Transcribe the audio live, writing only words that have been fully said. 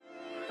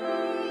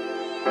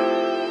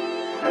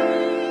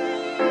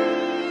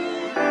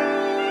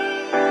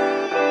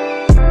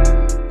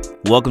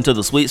Welcome to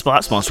The Sweet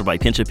Spot, sponsored by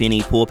Pinch a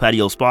Penny Pool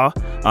Patio Spa.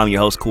 I'm your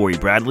host, Corey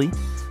Bradley.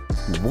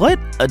 What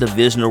a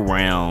divisional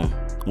round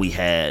we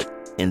had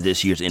in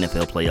this year's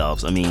NFL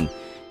playoffs. I mean,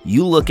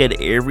 you look at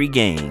every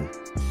game,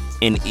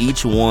 and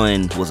each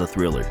one was a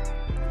thriller.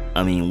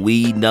 I mean,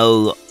 we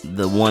know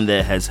the one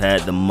that has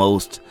had the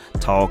most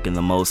talk and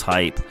the most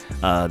hype,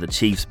 the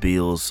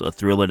Chiefs-Bills, a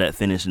thriller that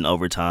finished in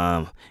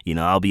overtime. You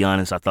know, I'll be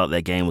honest, I thought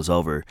that game was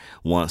over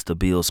once the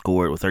Bills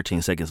scored with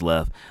 13 seconds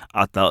left.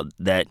 I thought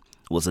that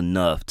was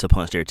enough to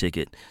punch their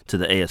ticket to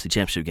the AFC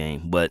Championship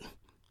game. But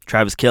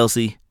Travis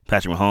Kelce,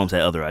 Patrick Mahomes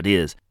had other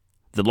ideas.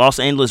 The Los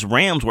Angeles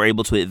Rams were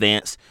able to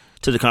advance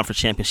to the conference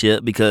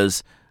championship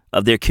because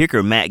of their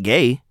kicker, Matt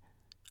Gay,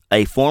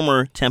 a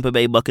former Tampa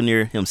Bay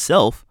Buccaneer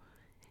himself,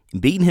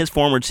 beating his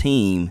former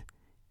team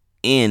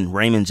in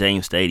Raymond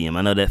James Stadium.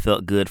 I know that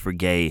felt good for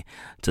Gay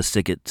to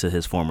stick it to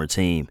his former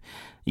team.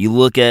 You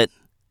look at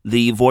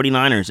the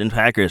 49ers and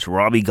Packers,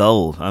 Robbie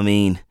Gould. I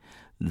mean,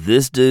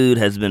 this dude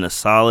has been a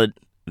solid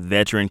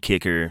veteran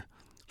kicker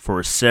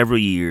for several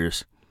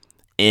years.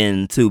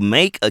 And to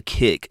make a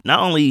kick, not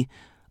only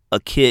a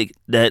kick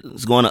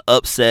that's going to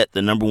upset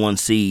the number one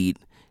seed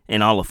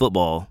in all of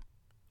football,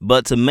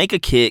 but to make a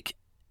kick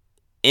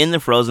in the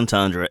frozen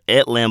tundra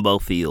at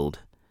Lambeau Field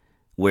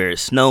where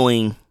it's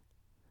snowing,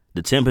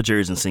 the temperature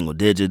is in single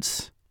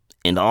digits,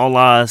 and all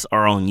eyes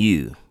are on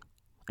you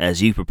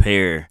as you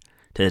prepare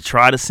to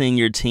try to send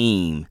your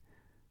team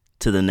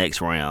to the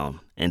next round.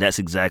 And that's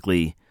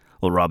exactly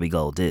what Robbie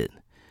Gould did.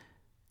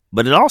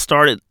 But it all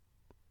started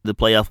the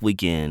playoff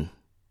weekend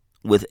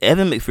with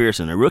Evan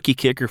McPherson, a rookie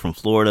kicker from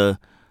Florida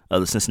of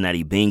the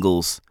Cincinnati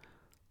Bengals,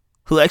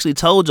 who actually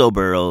told Joe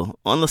Burrow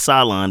on the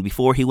sideline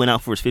before he went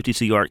out for his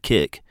 52-yard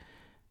kick,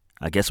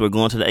 I guess we're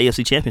going to the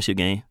AFC Championship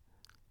game.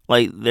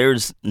 Like,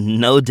 there's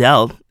no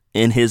doubt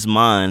in his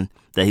mind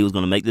that he was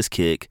going to make this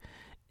kick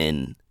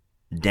and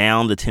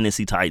down the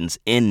Tennessee Titans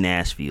in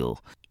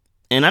Nashville.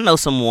 And I know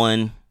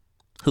someone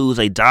who's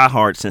a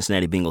diehard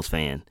Cincinnati Bengals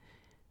fan,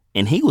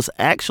 and he was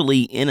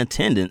actually in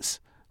attendance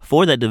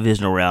for that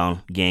divisional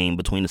round game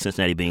between the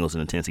Cincinnati Bengals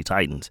and the Tennessee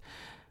Titans.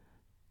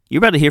 You're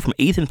about to hear from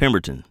Ethan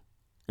Pemberton,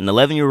 an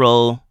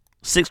 11-year-old,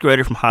 sixth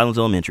grader from Highlands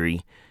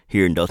Elementary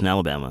here in Dothan,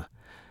 Alabama.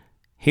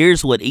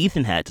 Here's what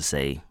Ethan had to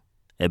say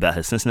about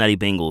his Cincinnati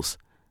Bengals'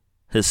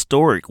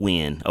 historic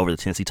win over the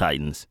Tennessee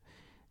Titans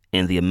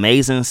and the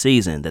amazing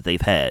season that they've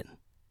had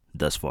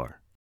thus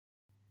far.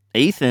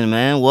 Ethan,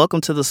 man,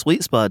 welcome to the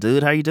Sweet Spot,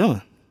 dude. How you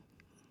doing?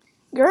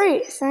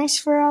 Great. Thanks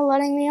for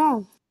letting me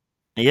on.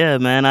 Yeah,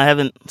 man, I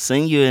haven't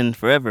seen you in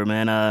forever,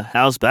 man.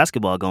 How's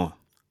basketball going?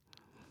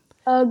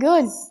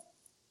 Good.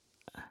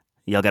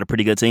 Y'all got a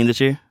pretty good team this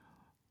year?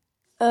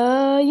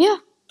 Yeah. You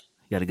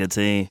got a good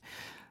team.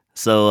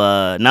 So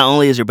not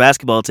only is your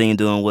basketball team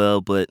doing well,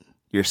 but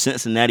your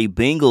Cincinnati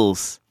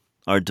Bengals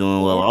are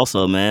doing well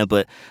also, man.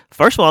 But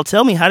first of all,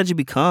 tell me, how did you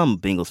become a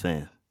Bengals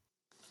fan?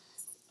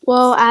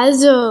 Well,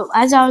 as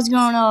I was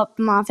growing up,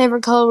 my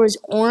favorite color was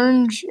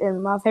orange,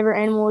 and my favorite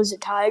animal was a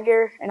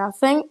tiger. And I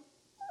think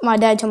my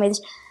dad told me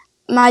this.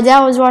 My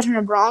dad was watching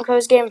a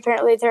Broncos game.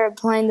 Apparently, they were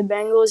playing the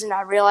Bengals, and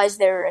I realized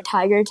they were a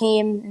tiger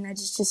team. And I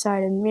just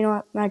decided, you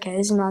know what? Okay,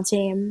 this is my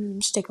team.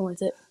 I'm sticking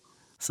with it.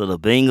 So the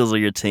Bengals are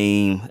your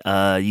team.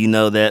 You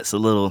know that's a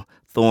little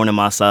thorn in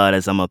my side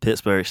as I'm a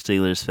Pittsburgh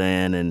Steelers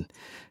fan, and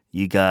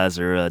you guys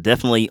are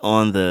definitely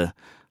on the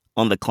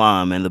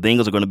climb, and the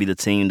Bengals are going to be the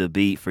team to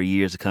beat for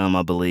years to come,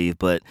 I believe.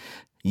 But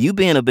you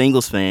being a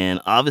Bengals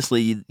fan,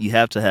 obviously you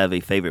have to have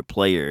a favorite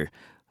player.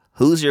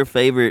 Who's your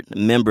favorite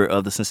member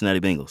of the Cincinnati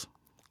Bengals?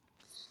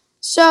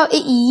 So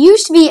it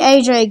used to be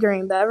A.J.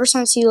 Green, but ever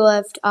since he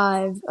left,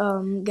 I've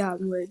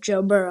gotten with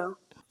Joe Burrow.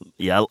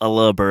 Yeah, I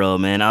love Burrow,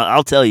 man.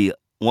 I'll tell you,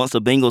 once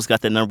the Bengals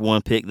got that number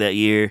one pick that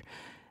year,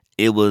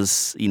 it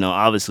was,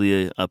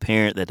 obviously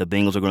apparent that the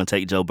Bengals were going to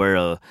take Joe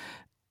Burrow.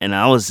 And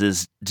I was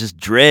just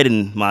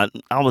dreading I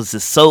was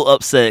just so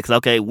upset because,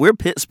 okay, we're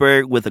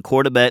Pittsburgh with a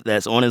quarterback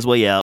that's on his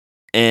way out.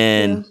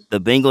 And the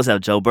Bengals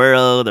have Joe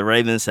Burrow, the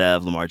Ravens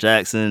have Lamar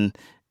Jackson,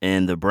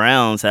 and the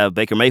Browns have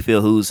Baker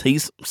Mayfield,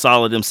 he's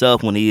solid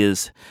himself when he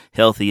is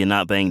healthy and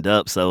not banged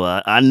up. So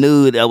I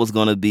knew that was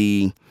going to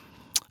be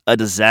a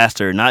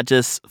disaster, not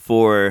just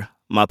for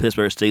my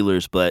Pittsburgh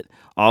Steelers, but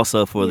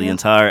also for the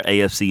entire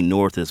AFC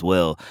North as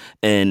well.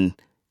 And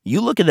you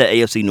look at the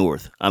AFC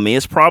North, I mean,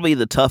 it's probably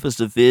the toughest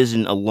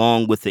division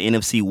along with the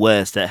NFC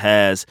West that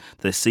has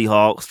the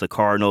Seahawks, the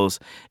Cardinals,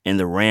 and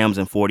the Rams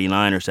and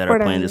 49ers that are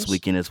playing this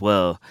weekend as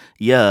well.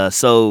 Yeah,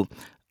 so,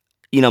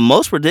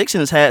 most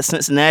predictions had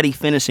Cincinnati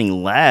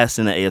finishing last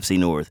in the AFC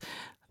North.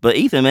 But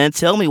Ethan, man,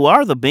 tell me, why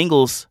are the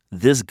Bengals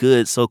this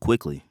good so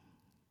quickly?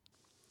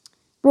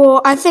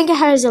 Well, I think it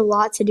has a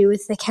lot to do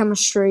with the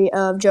chemistry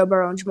of Joe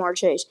Burrow and Jamar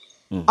Chase.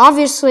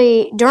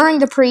 Obviously, during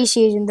the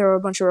preseason, there were a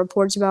bunch of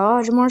reports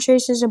about, Jamar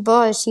Chase is a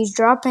bust. He's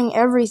dropping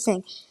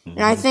everything.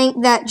 And I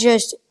think that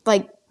just,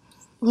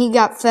 he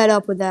got fed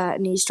up with that,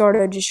 and he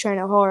started just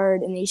training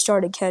hard, and he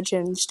started catching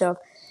and stuff.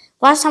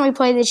 Last time we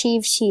played the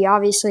Chiefs, he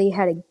obviously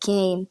had a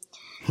game.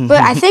 But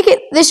I think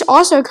this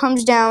also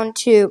comes down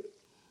to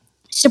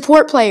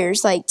support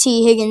players like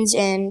T. Higgins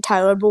and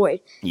Tyler Boyd.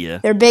 Yeah.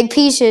 They're big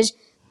pieces,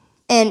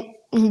 and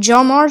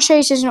Jamar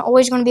Chase isn't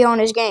always going to be on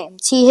his game.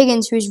 T.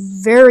 Higgins, who's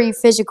very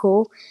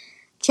physical,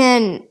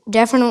 can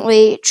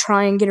definitely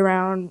try and get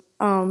around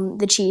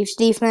the Chiefs'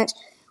 defense,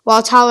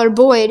 while Tyler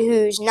Boyd,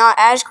 who's not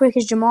as quick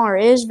as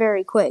Jamar, is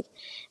very quick.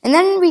 And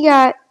then we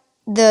got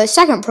the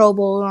second Pro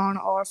Bowler on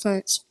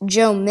offense,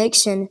 Joe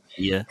Mixon,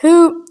 Yeah.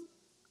 who,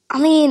 I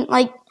mean,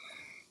 like,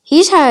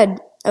 he's had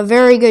a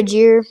very good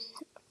year,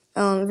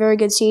 a very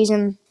good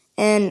season.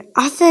 And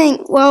I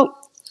think,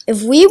 well,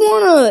 if we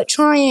want to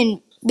try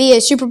and be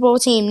a Super Bowl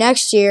team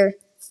next year,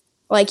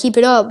 like, keep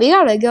it up, we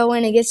got to go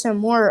in and get some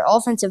more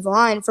offensive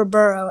line for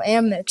Burrow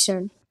and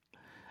Mixon.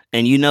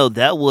 And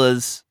that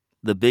was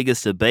the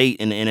biggest debate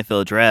in the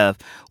NFL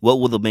draft. What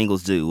will the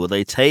Bengals do? Will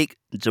they take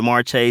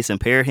Jamar Chase and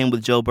pair him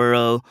with Joe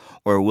Burrow,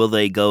 or will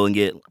they go and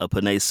get a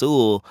Penei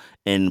Sewell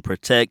and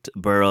protect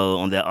Burrow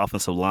on that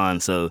offensive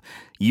line? So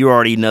you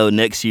already know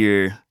next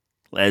year,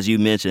 as you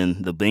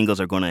mentioned, the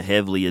Bengals are going to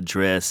heavily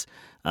address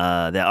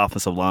that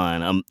offensive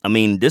line. I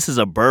mean, this is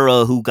a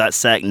Burrow who got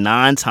sacked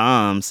 9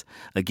 times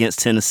against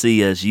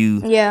Tennessee, as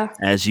you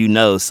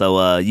know.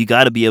 So you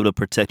got to be able to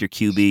protect your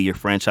QB, your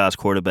franchise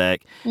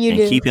quarterback,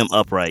 keep him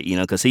upright.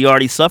 Because he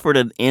already suffered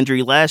an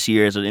injury last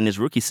year in his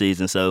rookie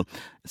season. So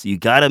you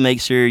got to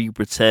make sure you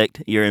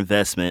protect your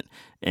investment.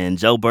 And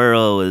Joe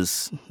Burrow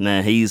he's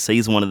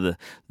one of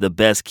the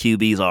best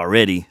QBs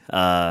already.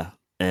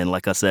 And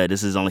like I said,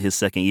 this is only his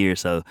second year,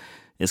 so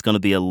it's going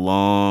to be a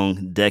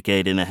long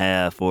decade and a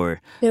half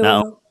for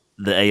not only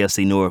the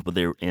AFC North, but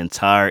the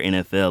entire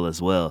NFL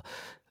as well.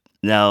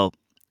 Now,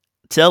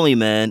 tell me,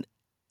 man,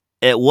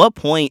 at what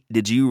point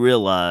did you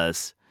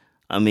realize,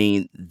 I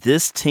mean,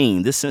 this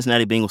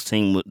Cincinnati Bengals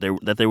team,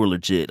 that they were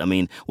legit? I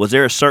mean, was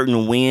there a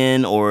certain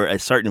win or a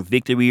certain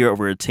victory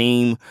over a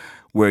team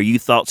where you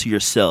thought to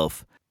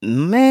yourself,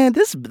 man,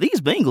 these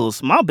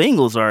Bengals, my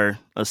Bengals are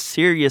a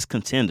serious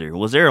contender?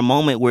 Was there a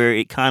moment where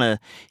it kind of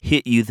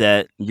hit you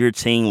that your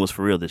team was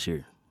for real this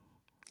year?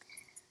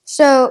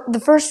 So the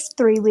first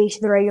 3 weeks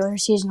of the regular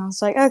season, I was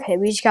like, okay,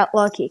 we just got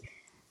lucky.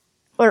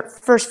 Or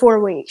first 4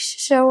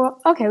 weeks. So,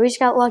 okay, we just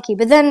got lucky.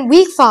 But then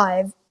week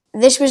 5,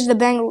 this was the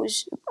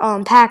Bengals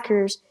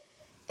Packers.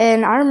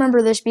 And I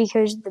remember this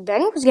because the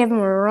Bengals gave them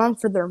a run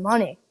for their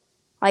money.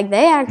 Like,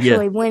 they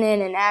actually went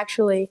in and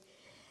actually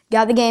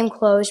got the game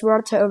close, brought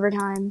it to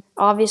overtime.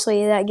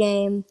 Obviously, that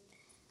game,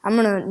 I'm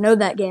going to know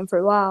that game for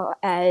a while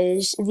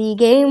as the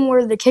game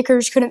where the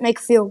kickers couldn't make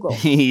a field goal.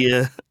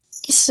 Yeah.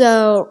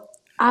 So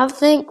I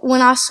think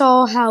when I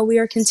saw how we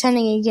are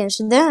contending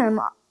against them,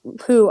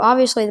 who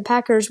obviously the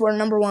Packers were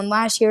number 1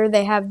 last year,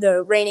 they have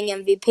the reigning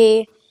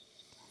MVP.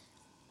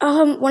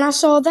 When I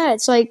saw that,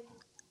 it's like,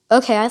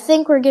 okay, I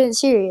think we're getting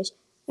serious.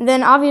 And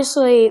then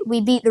obviously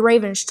we beat the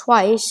Ravens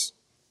twice,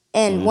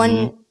 and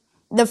when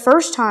the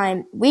first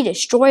time we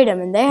destroyed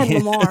them and they had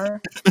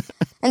Lamar.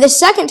 And the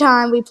second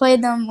time we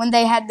played them when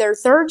they had their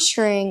third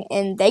string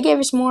and they gave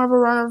us more of a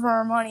run for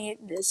our money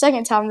the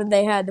second time than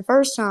they had the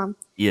first time.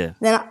 Yeah.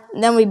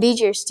 Then we beat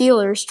your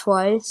Steelers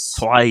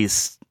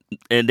twice.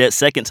 And that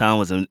second time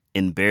was an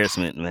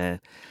embarrassment, man.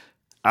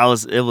 I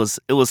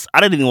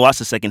didn't even watch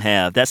the second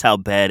half. That's how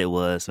bad it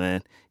was,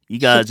 man. You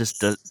guys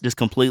just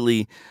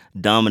completely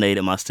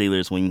dominated my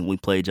Steelers when we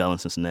played y'all in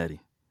Cincinnati.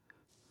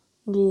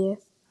 Yeah.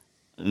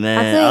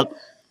 Man,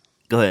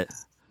 go ahead.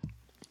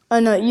 Oh,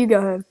 no, you go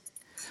ahead.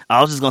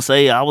 I was just going to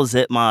say, I was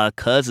at my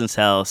cousin's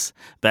house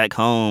back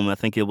home. I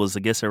think it was,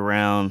 I guess,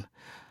 around,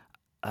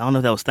 I don't know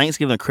if that was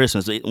Thanksgiving or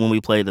Christmas when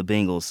we played the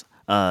Bengals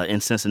in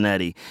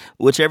Cincinnati.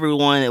 Whichever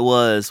one it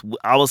was,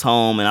 I was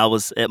home and I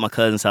was at my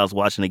cousin's house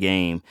watching the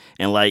game.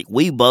 And, like,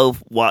 we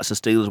both watched the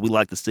Steelers. We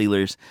like the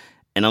Steelers.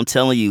 And I'm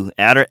telling you,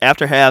 after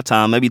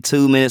halftime, maybe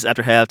 2 minutes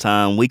after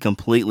halftime, we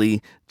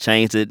completely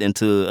changed it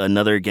into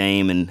another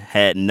game and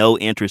had no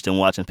interest in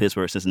watching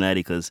Pittsburgh-Cincinnati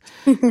because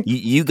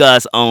you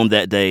guys owned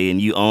that day and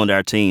you owned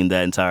our team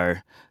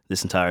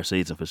this entire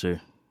season for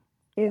sure.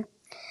 Yeah.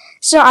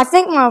 So I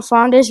think my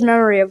fondest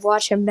memory of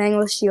watching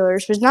Bengals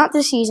Steelers was not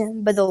the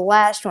season, but the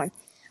last one.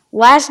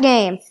 Last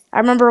game, I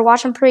remember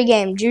watching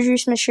pregame, Juju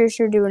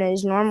Smith-Schuster doing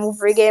his normal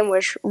pregame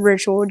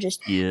ritual,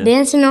 just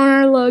dancing on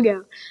our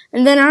logo.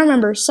 And then I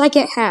remember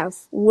second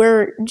half,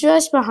 we're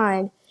just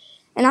behind.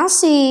 And I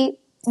see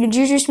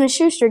Juju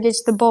Smith-Schuster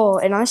gets the ball,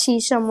 and I see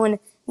someone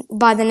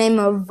by the name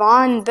of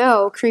Von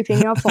Bell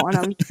creeping up on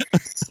him.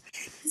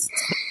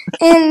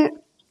 And,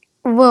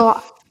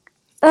 well,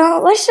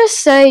 let's just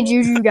say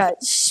Juju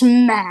got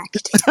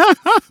smacked.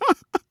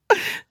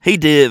 He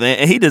did, man,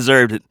 and he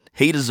deserved it.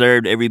 He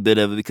deserved every bit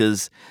of it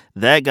because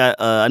that got.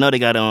 I know they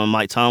got on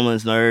Mike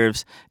Tomlin's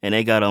nerves, and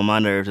they got on my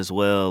nerves as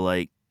well.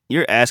 Like,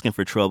 you're asking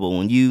for trouble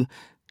when you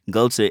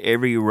go to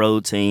every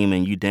road team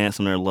and you dance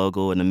on their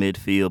logo in the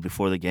midfield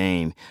before the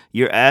game.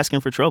 You're asking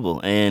for trouble,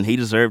 and he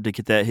deserved to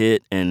get that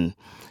hit. And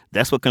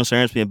that's what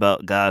concerns me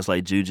about guys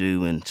like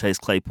Juju and Chase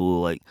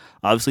Claypool. Like,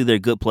 obviously they're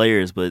good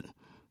players, but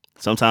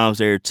sometimes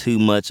they're too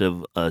much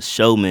of a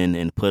showman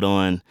and put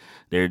on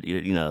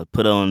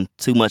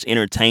too much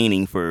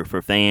entertaining for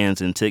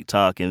fans and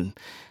TikTok. And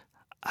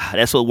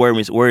That's what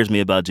worries me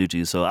about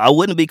Juju. So I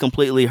wouldn't be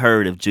completely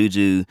hurt if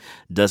Juju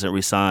doesn't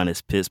resign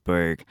as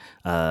Pittsburgh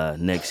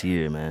next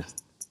year, man.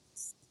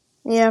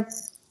 Yeah.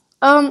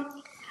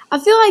 I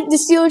feel like the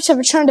Steelers have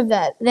a trend of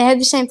that. They had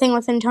the same thing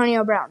with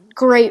Antonio Brown.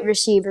 Great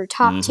receiver,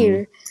 top Mm-hmm.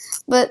 tier.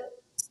 But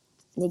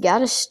you got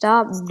to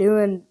stop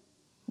doing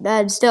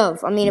bad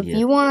stuff. I mean, if Yeah.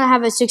 you want to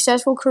have a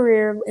successful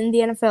career in the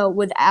NFL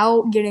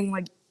without getting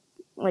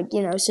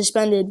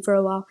suspended for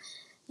a while,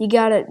 you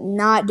got to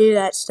not do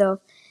that stuff.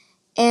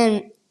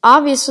 And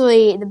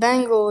obviously, the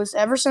Bengals,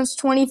 ever since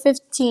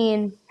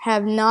 2015,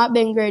 have not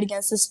been great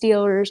against the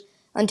Steelers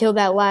until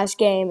that last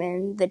game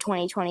in the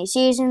 2020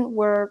 season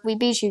where we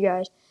beat you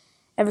guys.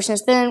 Ever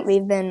since then,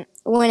 we've been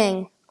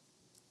winning.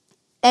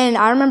 And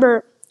I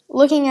remember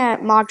looking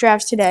at mock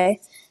drafts today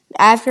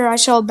after I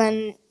saw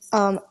Ben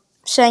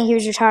saying he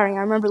was retiring.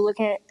 I remember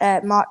looking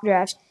at mock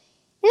drafts,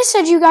 and it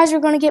said you guys are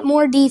going to get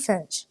more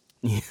defense.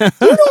 You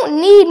don't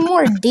need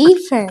more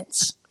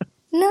defense.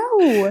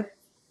 No.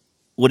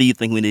 What do you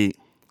think we need?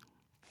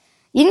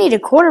 You need a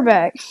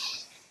quarterback.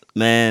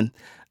 Man,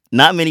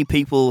 not many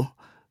people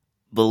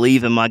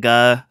believe in my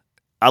guy.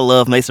 I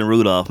love Mason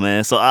Rudolph,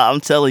 man. So I'm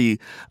telling you,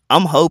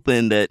 I'm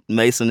hoping that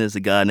Mason is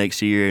the guy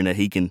next year and that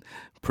he can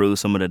prove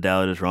some of the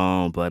doubters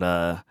wrong. But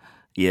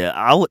yeah,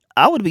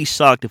 I would be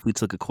shocked if we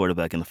took a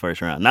quarterback in the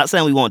first round. Not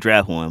saying we won't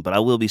draft one, but I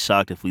will be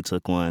shocked if we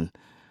took one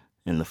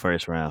in the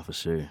first round for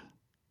sure.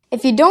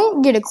 If you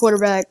don't get a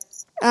quarterback,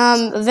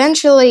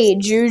 eventually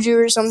Juju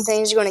or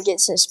something is going to get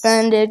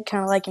suspended,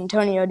 kind of like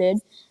Antonio did.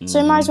 So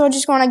you might Hmm. as well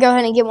just want to go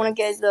ahead and get one of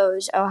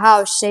those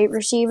Ohio State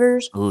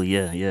receivers. Oh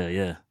yeah, yeah,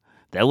 yeah.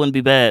 That wouldn't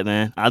be bad,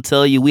 man. I'll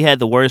tell you, we had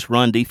the worst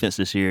run defense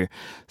this year,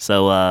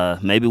 so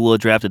maybe we'll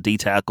draft a D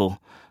tackle.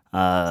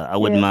 I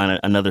wouldn't Yeah. mind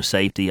another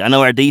safety. I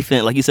know our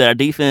defense, like you said, our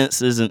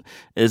defense isn't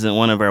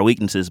one of our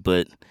weaknesses,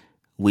 but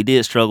we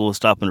did struggle with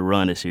stopping the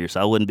run this year. So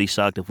I wouldn't be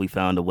shocked if we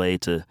found a way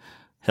to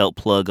help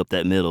plug up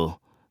that middle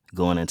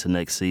going into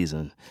next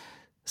season.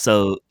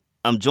 So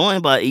I'm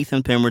joined by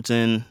Ethan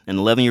Pemberton, an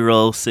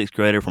 11-year-old sixth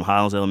grader from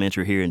Highlands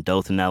Elementary here in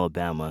Dothan,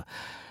 Alabama.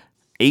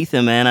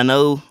 Ethan, man, I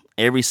know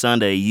every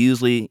Sunday,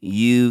 usually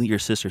you, your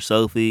sister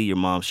Sophie, your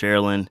mom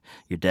Sherilyn,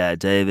 your dad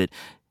David,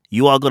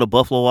 you all go to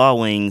Buffalo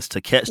Wild Wings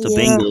to catch the Yeah.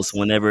 Bengals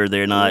whenever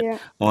they're not Yeah.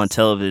 on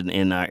television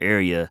in our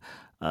area.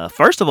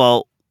 First of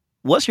all,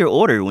 what's your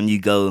order when you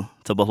go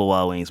to Buffalo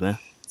Wild Wings, man?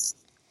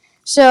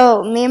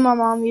 So me and my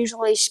mom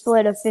usually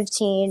split a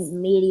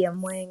 15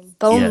 medium wing, Yeah,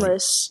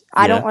 boneless.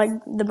 I yeah, don't like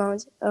the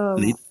bones.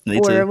 me too.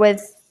 Or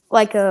with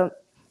like The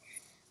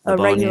a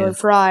bone regular in.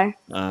 fry,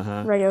 Uh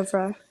huh. regular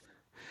fry.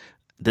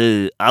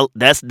 Dude,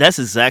 that's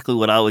exactly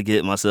what I would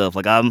get myself.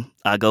 Like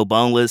I go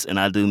boneless and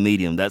I do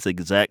medium. That's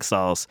exact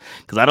sauce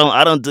because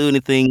I don't do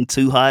anything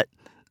too hot.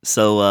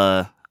 So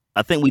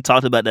I think we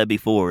talked about that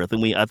before.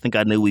 I think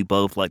I knew we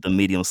both like the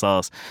medium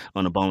sauce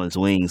on the boneless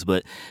wings.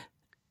 But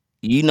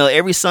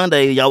every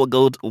Sunday y'all would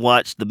go to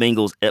watch the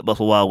Bengals at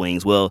Buffalo Wild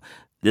Wings. Well,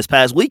 this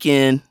past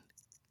weekend,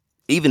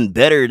 even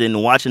better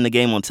than watching the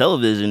game on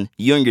television,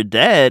 you and your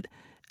dad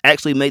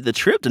actually made the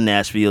trip to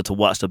Nashville to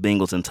watch the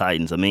Bengals and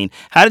Titans. I mean,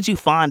 how did you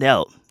find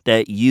out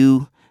that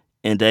you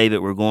and David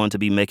were going to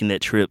be making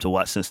that trip to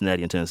watch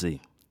Cincinnati and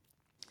Tennessee?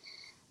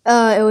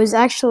 It was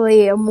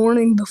actually a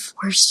morning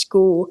before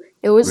school.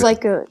 It was Really?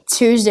 like a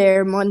Tuesday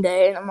or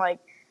Monday, and I'm like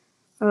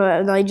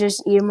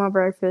just eating my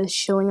breakfast,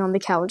 chilling on the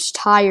couch,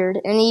 tired.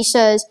 And he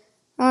says,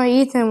 "Oh,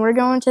 Ethan, we're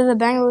going to the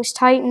Bengals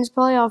Titans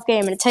playoff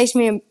game." And it takes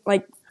me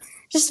like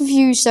just a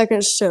few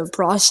seconds to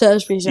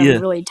process because I'm Yeah,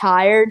 really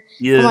tired.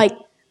 I'm yeah, like,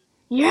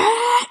 yeah.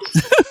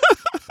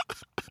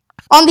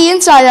 On the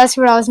inside, that's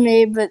what I was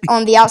made, but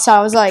on the outside,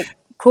 I was like,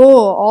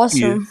 cool,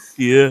 yeah, awesome.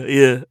 yeah,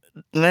 yeah.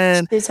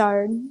 Man, Just too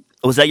tired.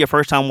 was that your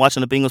first time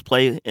watching the Bengals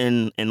play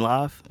in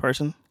live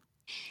person?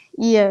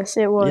 Yes,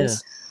 it Yeah,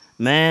 was.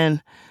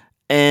 man.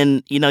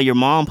 And your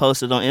mom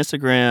posted on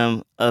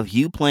Instagram of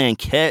you playing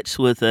catch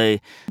with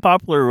a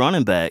popular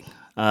running back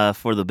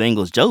for the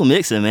Bengals, Joe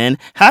Mixon. Man,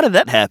 how did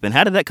that happen?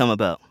 How did that come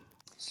about?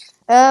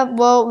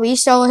 Well, we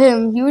saw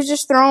him. He was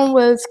just throwing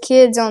with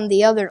kids on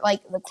the other,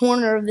 like the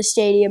corner of the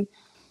stadium,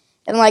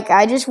 and like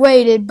I just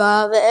waited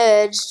by the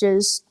edge,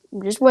 just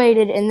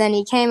waited, and then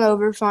he came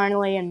over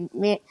finally, and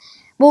me.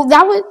 Well,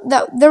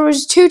 that. There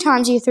was two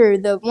times he threw.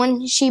 The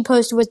one she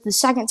posted was the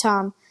second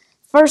time.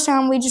 First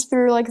time we just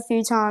threw like a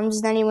few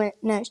times, then he went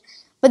next.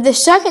 But the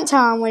second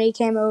time when he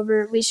came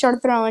over, we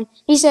started throwing.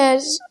 He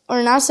says,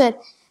 and I said,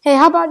 "Hey,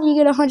 how about you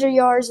get 100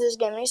 yards this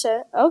game?" And he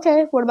said,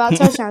 "Okay. What about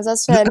touchdowns?"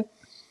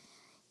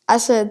 I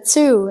said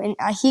two, and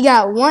he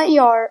got 1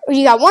 yard.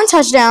 He got one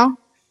touchdown,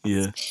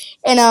 Yeah.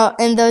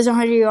 and those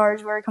 100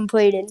 yards were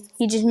completed.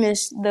 He just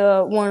missed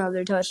the one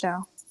other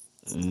touchdown.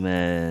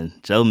 Man,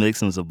 Joe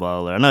Mixon's a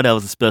baller. I know that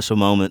was a special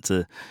moment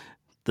to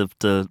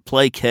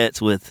play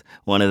catch with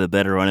one of the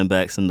better running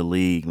backs in the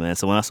league, man.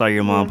 So when I saw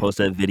your mom Yeah, post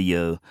that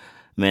video,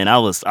 man, I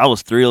was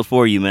thrilled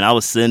for you, man. I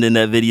was sending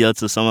that video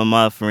to some of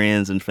my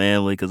friends and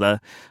family because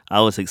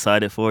I was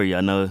excited for you.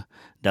 I know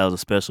that was a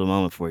special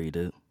moment for you,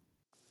 dude.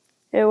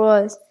 it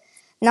was.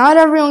 not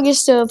everyone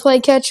gets to play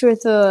catch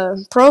with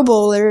a Pro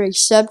Bowler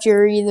except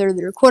you're either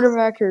their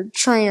quarterback or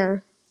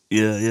trainer.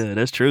 Yeah,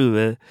 that's true,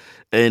 man.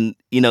 And,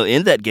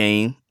 in that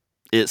game,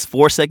 it's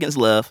 4 seconds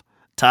left,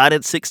 tied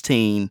at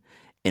 16,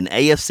 an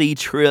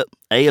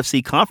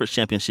AFC Conference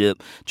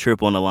Championship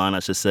trip on the line, I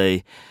should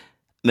say.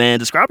 Man,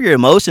 describe your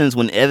emotions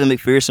when Evan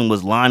McPherson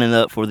was lining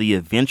up for the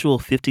eventual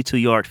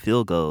 52-yard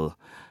field goal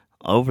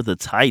over the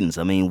Titans.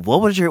 I mean,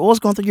 what was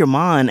going through your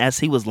mind as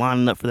he was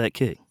lining up for that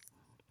kick?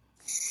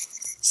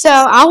 So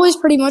I was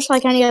pretty much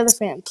like any other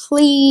fan.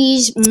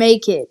 Please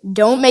make it.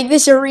 Don't make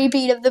this a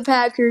repeat of the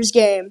Packers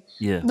game.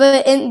 Yeah.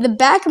 But in the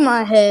back of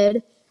my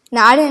head,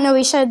 now I didn't know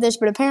he said this,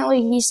 but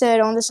apparently he said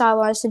on the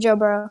sidelines to Joe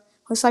Burrow,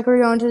 looks like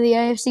we're going to the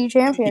AFC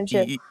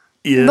Championship.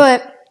 Yeah.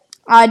 But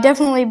I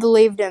definitely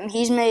believed him.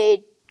 He's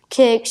made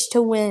kicks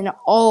to win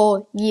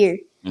all year.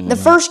 Mm-hmm. The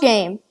first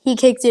game, he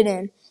kicked it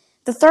in.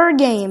 The third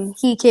game,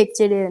 he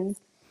kicked it in.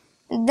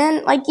 And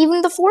then,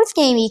 even the fourth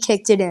game, he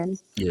kicked it in.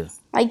 Yeah.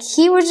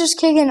 He was just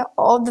kicking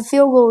all the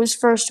field goals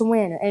first to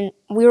win, and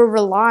we were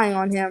relying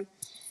on him.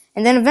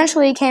 And then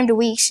eventually it came to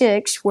week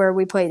 6 where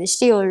we played the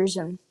Steelers,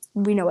 and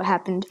we know what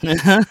happened. we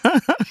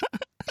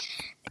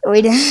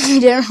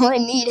didn't really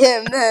need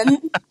him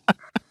then.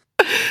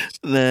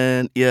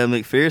 Man, yeah,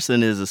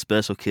 McPherson is a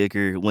special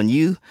kicker. When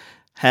you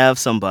have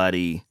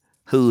somebody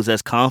who's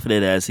as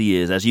confident as he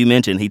is, as you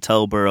mentioned, he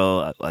told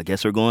Burrow, I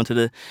guess we're going to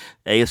the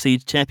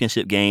AFC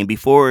Championship game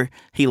before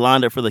he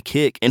lined up for the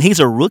kick. And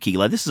he's a rookie.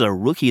 This is a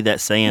rookie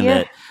that's saying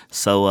that.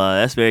 So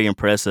that's very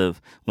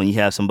impressive when you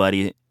have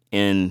somebody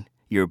in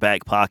your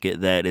back pocket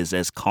that is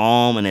as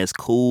calm and as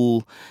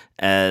cool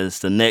as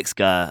the next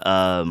guy.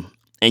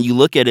 And you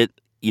look at it,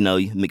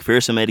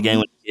 McPherson made the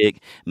game-winning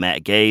kick.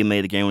 Matt Gay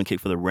made the game-winning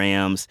kick for the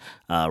Rams.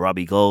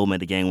 Robbie Gould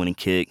made the game-winning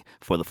kick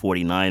for the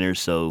 49ers.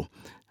 So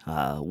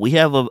we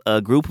have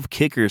a group of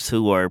kickers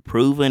who are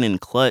proven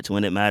and clutch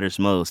when it matters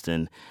most,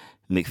 and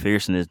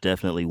McPherson is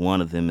definitely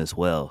one of them as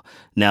well.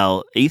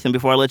 Now, Ethan,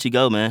 before I let you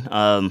go, man,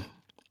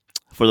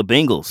 for the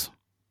Bengals,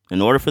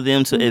 in order for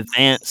them to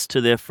advance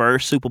to their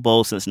first Super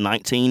Bowl since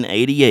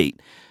 1988,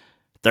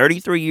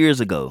 33 years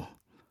ago,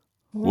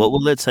 what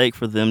will it take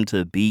for them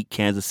to beat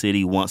Kansas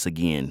City once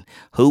again?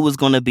 Who was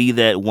going to be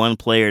that one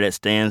player that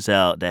stands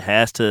out, that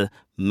has to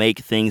make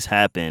things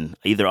happen,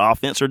 either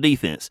offense or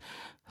defense?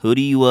 What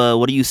do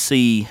you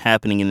see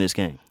happening in this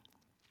game?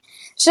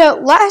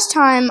 So last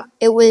time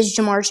it was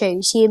Jamar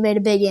Chase. He had made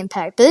a big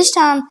impact. But this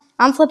time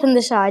I'm flipping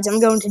the sides. I'm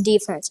going to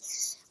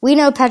defense. We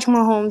know Patrick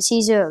Mahomes.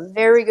 He's a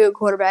very good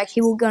quarterback.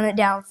 He will gun it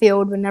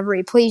downfield whenever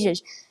he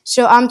pleases.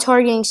 So I'm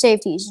targeting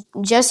safeties.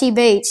 Jesse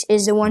Bates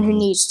is the one who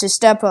needs to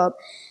step up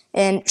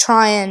and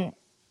try and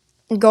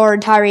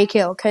guard Tyreek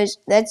Hill, because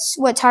that's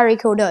what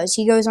Tyreek Hill does.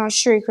 He goes on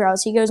streak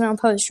routes. He goes on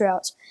post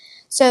routes.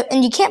 So,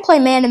 and you can't play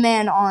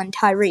man-to-man on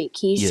Tyreek.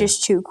 He's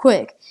just too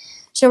quick.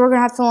 So we're going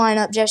to have to line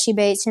up Jesse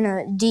Bates in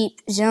a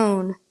deep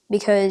zone,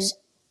 because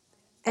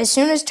as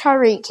soon as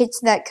Tyreek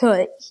hits that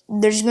cut,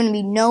 there's going to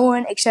be no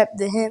one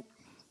except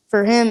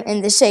for him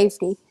and the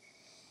safety.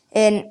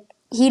 And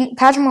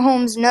Patrick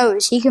Mahomes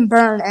knows he can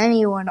burn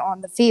anyone on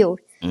the field.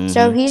 Mm-hmm.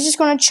 So he's just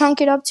going to chunk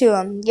it up to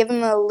him, give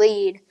him a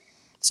lead.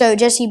 So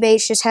Jesse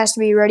Bates just has to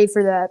be ready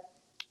for that.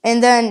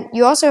 And then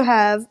you also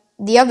have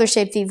the other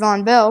safety,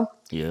 Von Bell.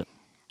 Yeah.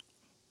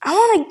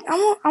 I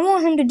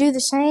want him to do the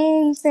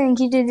same thing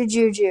he did to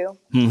Juju.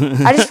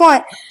 I just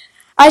want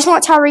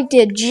Tyreek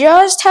to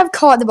just have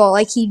caught the ball,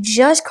 like he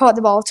just caught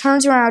the ball,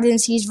 turns around and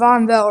sees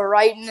Von Bell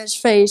right in his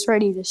face,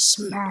 ready to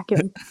smack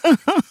him.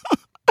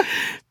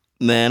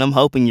 Man, I'm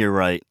hoping you're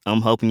right.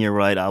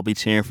 I'll be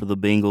cheering for the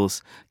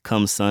Bengals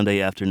come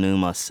Sunday afternoon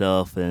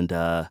myself, and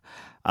I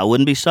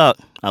wouldn't be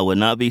shocked. I would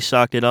not be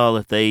shocked at all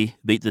if they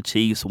beat the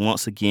Chiefs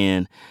once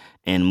again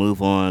and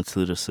move on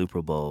to the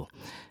Super Bowl.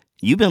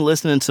 You've been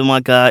listening to my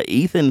guy,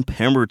 Ethan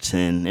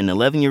Pemberton, an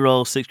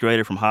 11-year-old sixth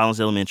grader from Highlands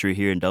Elementary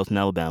here in Dothan,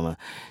 Alabama.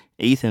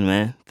 Ethan,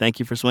 man, thank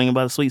you for swinging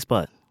by the sweet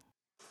spot.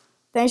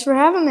 Thanks for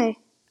having me.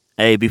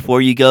 Hey,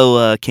 before you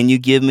go, can you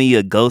give me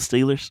a Go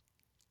Steelers?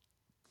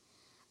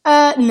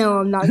 No,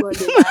 I'm not going to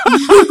do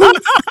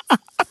that.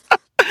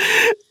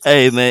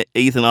 Hey, man,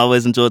 Ethan,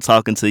 always enjoy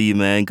talking to you,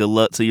 man. Good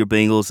luck to your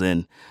Bengals,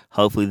 and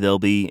hopefully they'll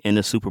be in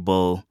the Super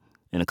Bowl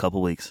in a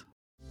couple weeks.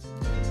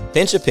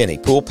 Pinch a Penny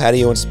Pool,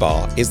 Patio, and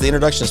Spa is the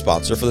introduction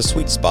sponsor for The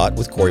Sweet Spot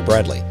with Cory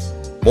Bradley.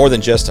 More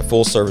than just a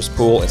full-service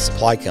pool and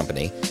supply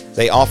company,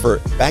 they offer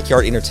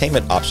backyard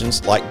entertainment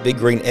options like Big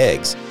Green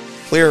Eggs,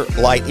 clear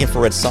light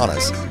infrared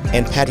saunas,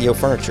 and patio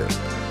furniture.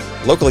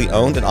 Locally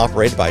owned and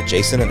operated by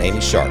Jason and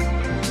Amy Sharp.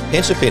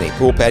 Pinch a Penny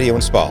Pool, Patio,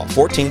 and Spa,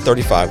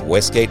 1435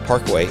 Westgate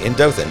Parkway in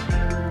Dothan,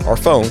 or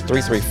phone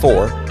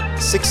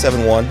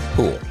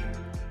 334-671-POOL.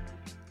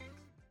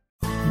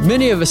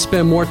 Many of us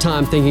spend more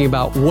time thinking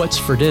about what's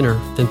for dinner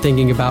than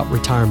thinking about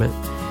retirement.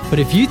 But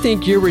if you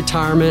think your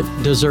retirement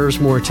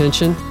deserves more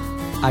attention,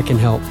 I can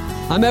help.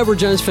 I'm Edward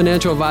Jones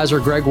Financial Advisor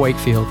Greg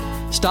Wakefield.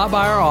 Stop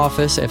by our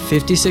office at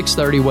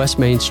 5630 West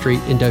Main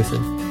Street in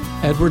Dothan.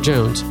 Edward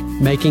Jones,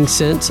 making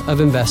sense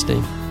of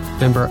investing.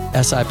 Member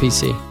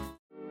SIPC.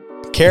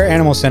 Care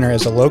Animal Center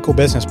is a local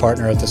business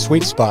partner of the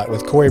Sweet Spot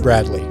with Cory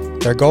Bradley.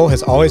 Their goal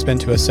has always been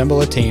to assemble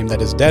a team that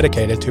is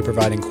dedicated to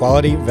providing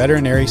quality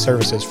veterinary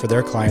services for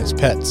their clients'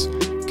 pets.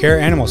 Care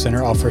Animal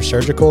Center offers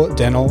surgical,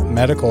 dental,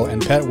 medical,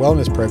 and pet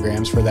wellness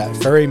programs for that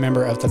furry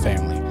member of the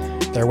family.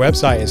 Their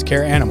website is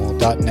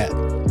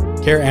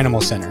careanimal.net. Care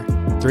Animal Center,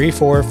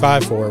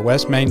 3454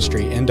 West Main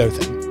Street in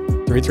Dothan,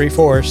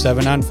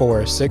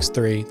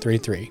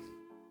 334-794-6333.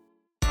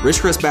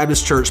 Ridgecrest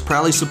Baptist Church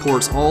proudly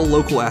supports all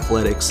local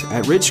athletics.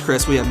 At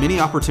Ridgecrest, we have many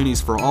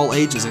opportunities for all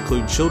ages,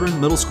 including children,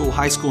 middle school,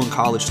 high school, and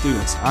college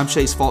students. I'm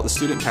Chase Fault, the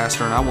student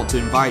pastor, and I want to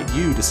invite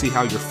you to see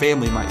how your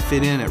family might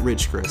fit in at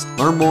Ridgecrest.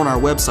 Learn more on our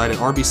website at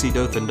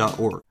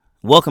rbcdothan.org.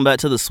 Welcome back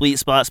to the Sweet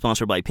Spot,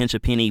 sponsored by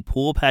Pemberton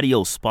Pool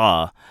Patio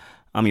Spa.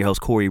 I'm your host,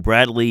 Cory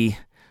Bradley,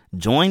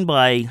 joined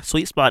by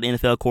Sweet Spot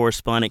NFL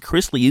correspondent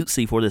Chris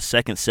Liuzzi for the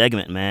second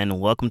segment, man.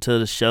 Welcome to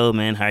the show,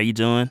 man. How are you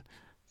doing?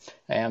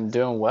 Hey, I'm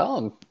doing well.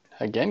 I'm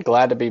again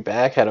glad to be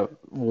back. Had a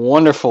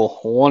wonderful,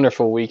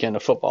 wonderful weekend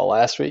of football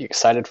last week.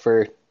 Excited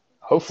for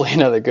hopefully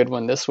another good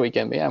one this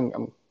weekend. Yeah,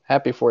 I'm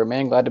happy for it,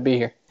 man. Glad to be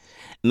here.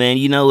 Man,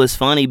 you know, it's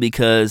funny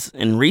because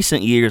in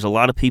recent years, a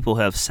lot of people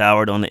have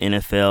soured on the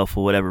NFL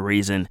for whatever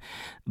reason.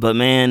 But,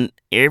 man,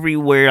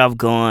 everywhere I've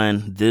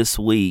gone this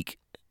week,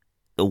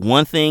 the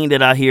one thing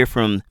that I hear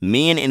from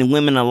men and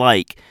women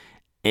alike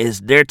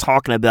is they're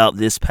talking about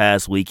this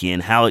past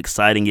weekend, how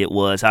exciting it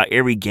was, how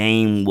every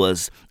game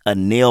was a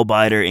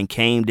nail-biter and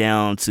came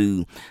down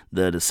to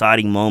the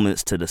deciding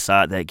moments to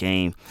decide that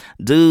game.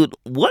 Dude,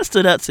 what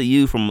stood out to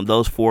you from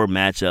those four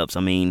matchups? I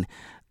mean,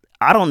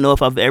 I don't know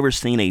if I've ever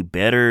seen a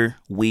better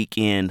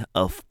weekend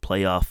of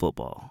playoff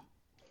football.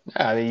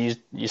 I mean,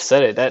 you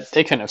said it. That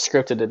they couldn't have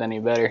scripted it any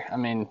better. I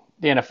mean,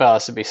 the NFL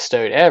has to be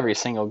stoked. Every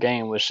single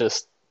game was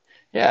just,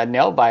 a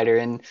nail-biter.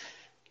 And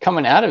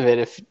coming out of it,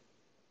 if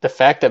the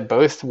fact that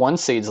both one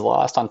seeds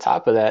lost on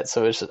top of that,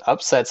 so it's just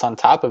upsets on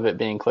top of it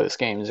being close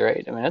games,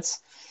 right? I mean,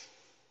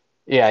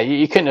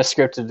 you couldn't have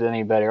scripted it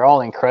any better.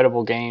 All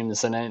incredible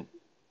games, and then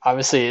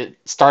obviously it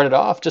started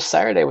off just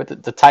Saturday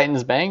with the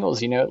Titans Bengals.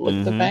 Look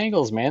at the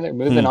Bengals, man. They're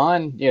moving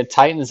on.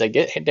 Titans, they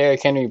get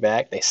Derrick Henry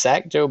back. They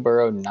sack Joe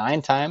Burrow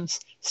 9 times.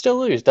 Still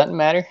lose. Doesn't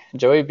matter.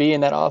 Joey B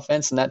and that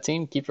offense and that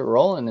team keep it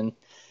rolling. And,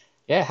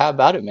 how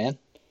about it, man?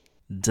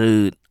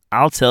 Dude,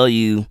 I'll tell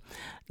you,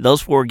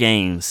 those 4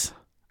 games,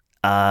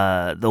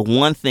 the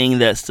one thing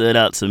that stood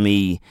out to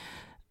me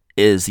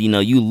is,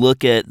 you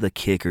look at the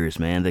kickers,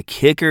 man. The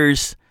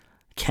kickers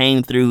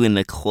came through in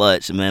the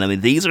clutch, man. I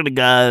mean, these are the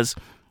guys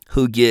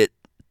who get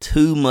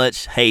too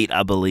much hate,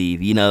 I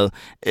believe.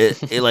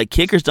 Like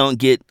kickers don't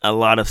get a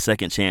lot of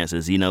second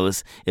chances.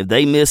 If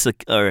they miss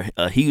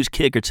a huge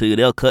kick or two,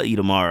 they'll cut you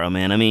tomorrow,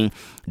 man. I mean,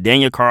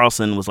 Daniel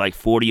Carlson was like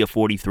 40 or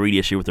 43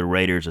 this year with the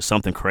Raiders or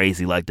something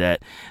crazy like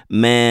that.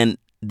 Man,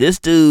 this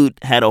dude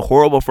had a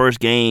horrible first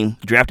game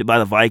drafted by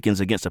the Vikings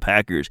against the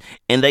Packers,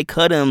 and they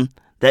cut him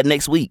that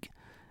next week.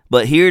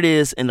 But here it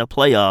is in the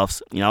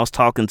playoffs. I was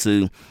talking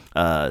to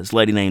this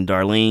lady named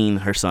Darlene,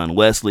 her son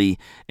Wesley,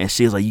 and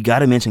she was like, you got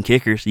to mention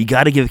kickers. You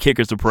got to give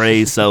kickers the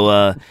praise.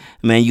 So,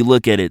 man, you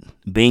look at it.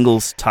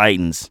 Bengals,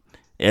 Titans,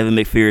 Evan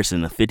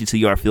McPherson, a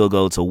 52-yard field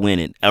goal to win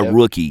it, a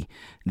rookie.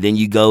 Then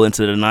you go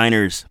into the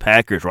Niners,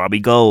 Packers,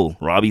 Robbie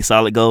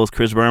Solid Goals,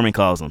 Chris Berman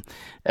calls them.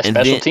 And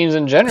special teams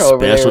in general.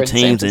 Special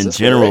teams in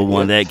general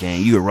won that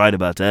game. You were right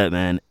about that,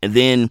 man. And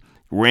then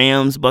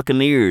Rams,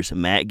 Buccaneers,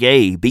 Matt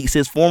Gay beats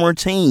his former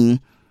team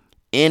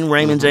in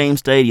Raymond James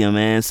Stadium,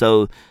 man.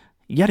 So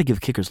you got to give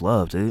kickers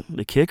love, dude.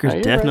 The kickers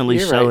definitely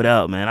showed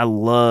out, man. I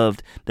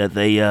loved that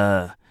they,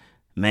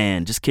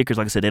 just kickers,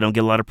 like I said, they don't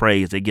get a lot of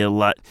praise. They get a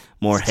lot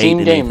more hate.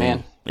 Team game,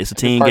 man. It's a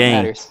team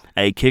game. Matters.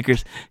 Hey,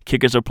 kickers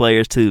are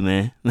players too,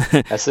 man.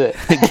 That's it.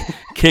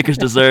 Kickers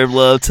deserve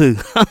love too.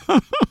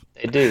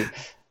 They do.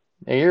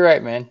 Yeah, you're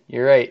right, man.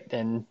 You're right.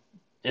 And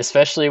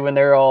especially when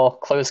they're all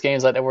close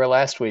games like they were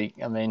last week.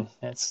 I mean,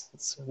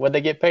 it's what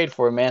they get paid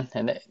for, man.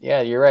 And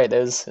you're right.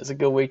 It's a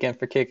good weekend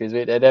for kickers.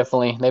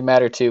 They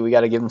matter too. We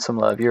got to give them some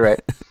love. You're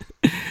right.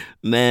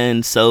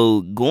 Man,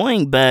 so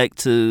going back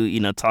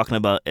to, talking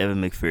about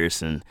Evan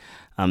McPherson,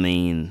 I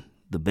mean,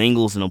 the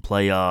Bengals in the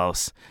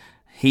playoffs,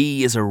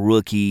 he is a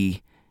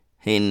rookie.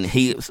 And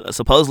he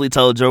supposedly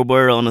told Joe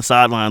Burrow on the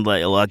sideline,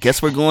 like, well, I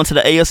guess we're going to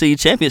the AFC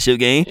Championship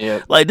game.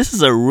 Yep. Like, this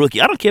is a rookie.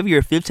 I don't care if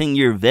you're a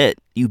 15-year vet.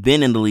 You've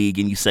been in the league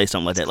and you say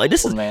something like that. Like,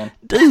 this is, man.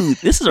 Dude,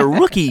 this is a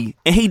rookie.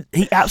 And he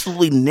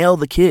absolutely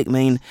nailed the kick,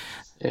 man.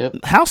 Yep.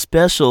 How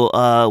special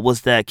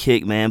was that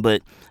kick, man?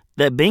 But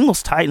that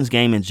Bengals-Titans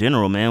game in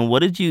general, man, what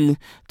did you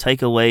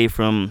take away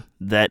from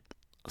that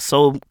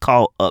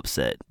so-called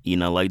upset?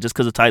 Like, just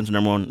because the Titans were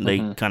number one, they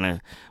kind of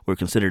were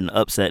considered an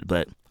upset.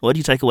 But what did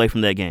you take away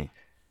from that game?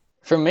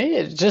 For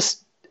me,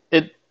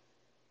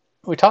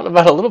 we talked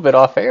about it a little bit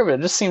off air, but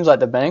it just seems like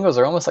the Bengals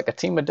are almost like a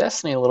team of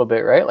destiny a little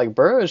bit, right? Like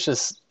Burrow is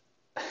just,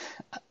 I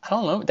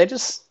don't know, they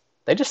just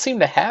seem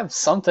to have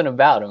something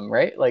about them,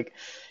 right? Like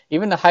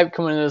even the hype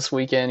coming into this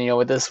weekend,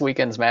 with this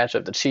weekend's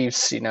matchup, the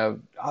Chiefs,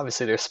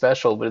 obviously they're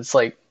special, but it's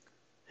like,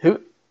 who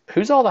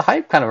who's all the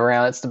hype kind of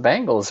around? It's the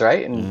Bengals,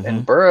 right? And Mm-hmm.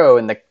 Burrow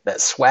and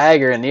that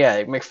swagger, and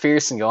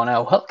McPherson going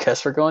out. Well,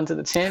 guess we're going to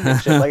the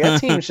championship. Like that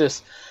team's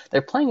just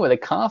they're playing with a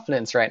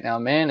confidence right now,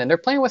 man, and they're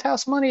playing with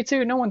house money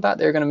too. No one thought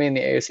they were going to be in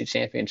the AFC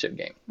Championship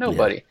game.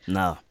 Nobody. Yeah.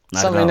 No,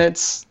 not So at I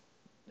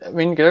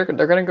mean, all. they're going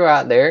to go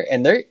out there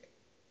and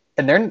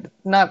they're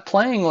not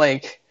playing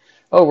like,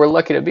 oh, we're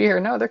lucky to be here.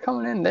 No, they're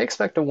coming in. They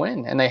expect to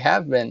win, and they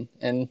have been.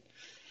 And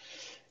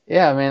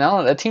yeah, I mean, I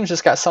don't know. That team's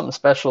just got something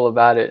special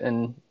about it.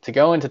 And to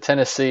go into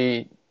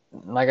Tennessee,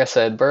 like I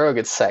said, Burrow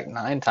gets sacked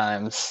 9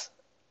 times,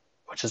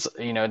 which is,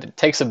 it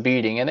takes a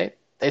beating. And it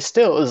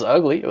was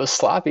ugly. It was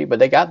sloppy, but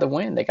they got the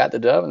win. They got the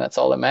dub, and that's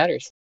all that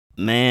matters.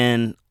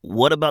 Man,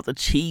 what about the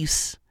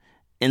Chiefs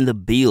and the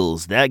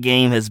Bills? That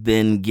game has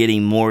been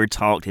getting more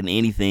talk than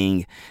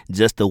anything,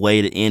 just the way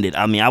it ended.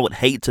 I mean, I would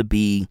hate to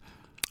be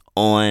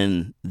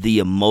on the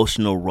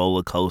emotional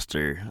roller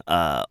coaster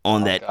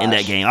in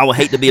that game. I would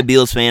hate to be a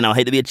Bills fan. I would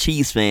hate to be a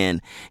Chiefs fan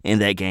in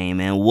that game,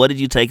 man. What did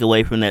you take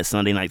away from that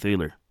Sunday night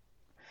thriller?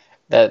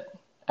 That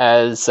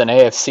as an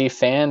AFC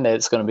fan, that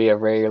it's going to be a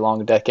very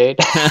long decade.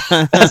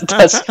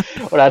 that's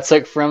what I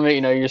took from it.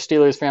 You're a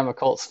Steelers fan, I'm a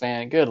Colts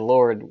fan. Good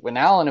Lord. When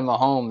Allen and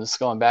Mahomes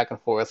going back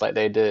and forth like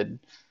they did,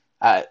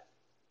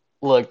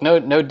 look,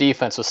 no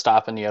defense was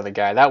stopping the other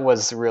guy. That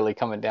was really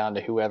coming down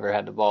to whoever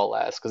had the ball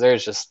last, because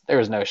there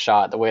was no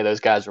shot the way those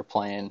guys were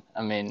playing.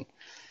 I mean,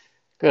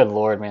 good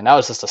Lord, man, that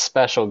was just a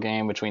special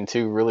game between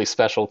 2 really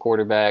special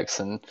quarterbacks.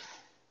 And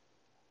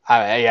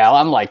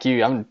I'm like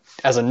you.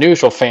 As a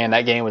neutral fan,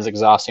 that game was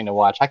exhausting to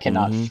watch. I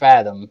cannot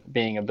fathom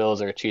being a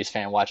Bills or a Chiefs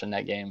fan watching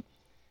that game.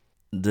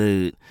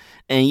 Dude,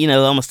 and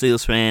I'm a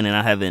Steelers fan, and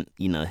I haven't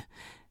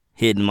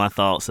hidden my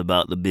thoughts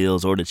about the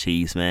Bills or the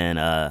Chiefs, man.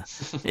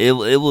 It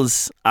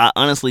was. I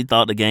honestly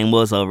thought the game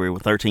was over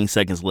with 13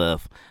 seconds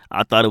left.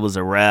 I thought it was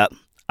a wrap.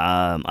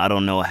 I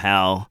don't know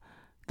how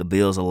the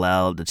Bills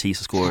allowed the Chiefs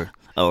to score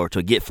or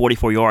to get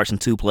 44 yards in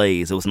 2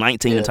 plays. It was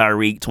 19 to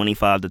Tyreek,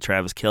 25 to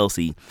Travis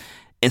Kelce,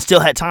 and still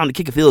had time to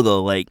kick a field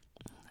goal. Like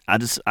I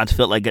just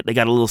felt like they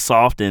got a little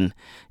soft, and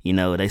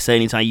they say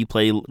anytime you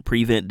play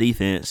prevent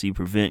defense, you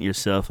prevent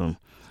yourself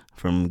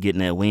from getting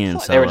that win.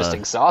 So they were just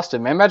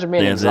exhausted, man. Imagine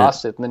being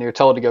exhausted and then you're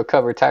told to go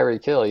cover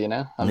Tyreek Hill, I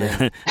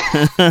mean,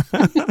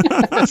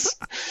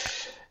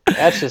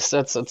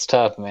 that's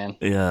tough, man.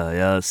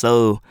 Yeah.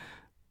 So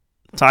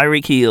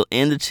Tyreek Hill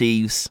and the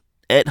Chiefs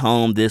at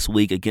home this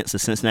week against the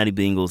Cincinnati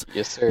Bengals.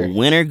 Yes, sir.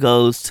 Winner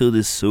goes to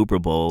the Super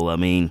Bowl. I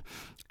mean,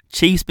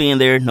 Chiefs being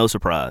there, no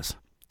surprise.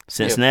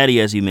 Cincinnati,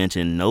 as you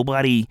mentioned,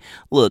 nobody.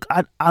 Look,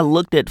 I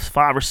looked at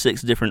 5 or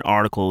 6 different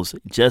articles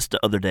just the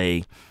other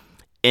day,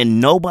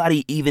 and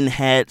nobody even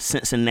had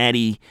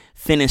Cincinnati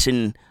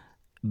finishing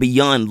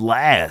beyond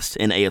last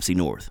in the AFC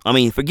North. I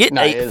mean, forget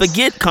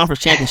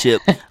conference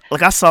championship.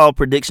 Like, I saw a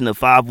prediction of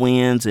 5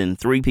 wins, and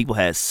 3 people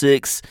had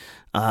 6.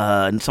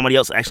 And somebody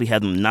else actually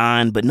had them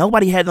 9, but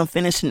nobody had them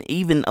finishing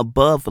even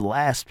above the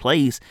last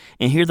place.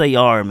 And here they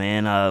are,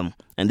 man.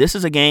 And this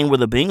is a game where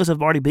the Bengals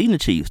have already beaten the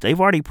Chiefs. They've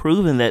already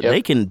proven that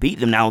they can beat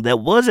them. Now,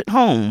 that was at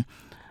home,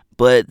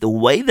 but the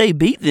way they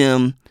beat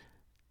them,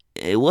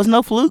 it was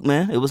no fluke,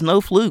 man. It was no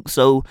fluke.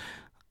 So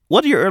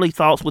what are your early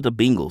thoughts with the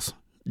Bengals?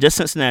 Just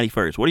Cincinnati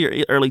first. What are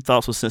your early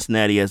thoughts with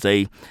Cincinnati as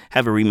they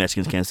have a rematch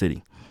against Kansas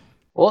City?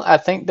 Well, I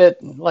think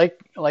that,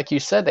 like you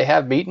said, they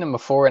have beaten them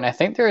before, and I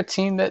think they're a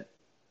team that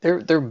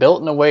they're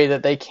built in a way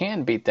that they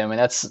can beat them, and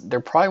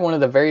they're probably one of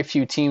the very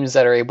few teams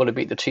that are able to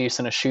beat the Chiefs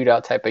in a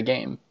shootout type of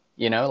game.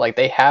 Like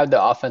they have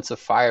the offensive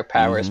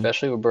firepower,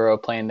 especially with Burrow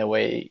playing the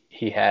way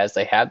he has.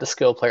 They have the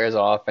skill players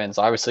on offense.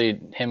 Obviously,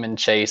 him and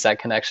Chase, that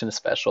connection is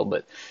special.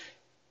 But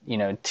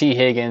T.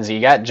 Higgins, you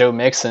got Joe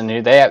Mixon,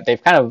 who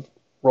they've kind of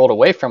rolled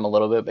away from a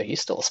little bit, but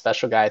he's still a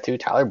special guy too.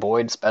 Tyler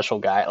Boyd, special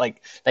guy.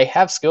 Like, they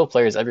have skill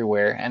players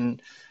everywhere,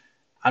 and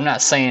I'm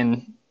not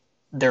saying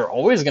they're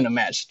always going to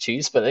match the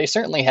Chiefs, but they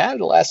certainly have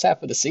the last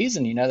half of the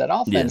season. That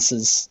offense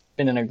has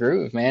been in a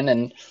groove, man,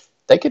 and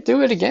they could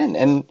do it again.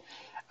 And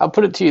I'll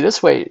put it to you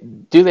this way.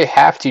 Do they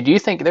have to? Do you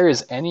think there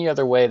is any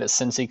other way that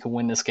Cincy could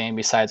win this game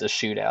besides a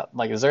shootout?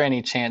 Like, is there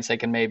any chance they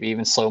can maybe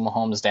even slow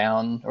Mahomes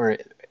down, or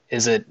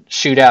is it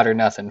shootout or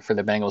nothing for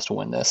the Bengals to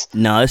win this?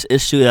 No, it's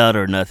shootout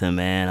or nothing,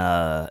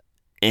 man.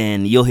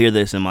 And you'll hear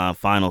this in my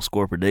final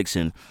score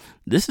prediction.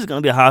 This is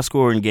going to be a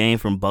high-scoring game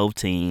from both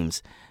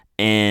teams,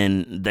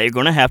 and they're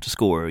going to have to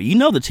score.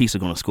 The Chiefs are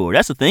going to score.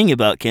 That's the thing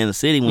about Kansas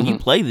City. When you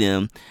play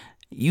them,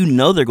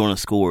 they're going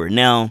to score.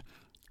 Now,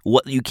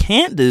 what you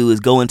can't do is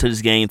go into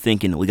this game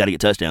thinking, we got to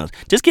get touchdowns.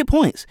 Just get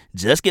points.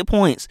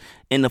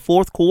 And the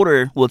fourth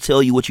quarter will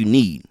tell you what you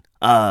need.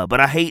 But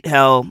I hate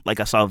how, like,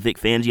 I saw Vic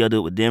Fangio do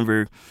it with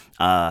Denver.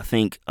 I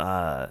think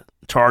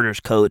Chargers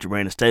coach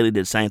Brandon Staley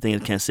did the same thing in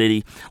Kansas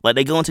City. Like,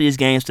 they go into these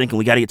games thinking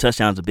we got to get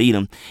touchdowns to beat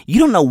them. You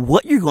don't know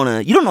you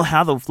don't know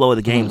how the flow of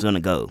the game is going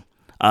to go.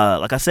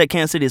 Like I said,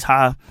 Kansas City is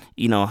high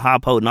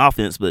potent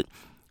offense, but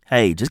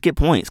hey, just get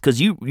points, because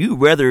you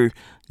rather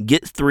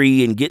get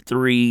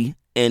 3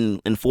 in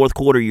fourth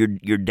quarter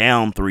you're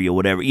down 3 or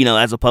whatever,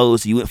 as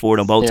opposed to you went for it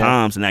on both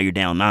times and now you're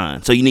down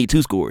 9. So you need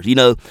 2 scores,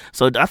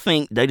 So I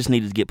think they just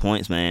needed to get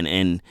points, man.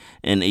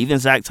 And even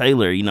Zach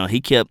Taylor,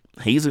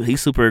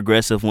 he's super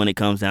aggressive when it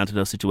comes down to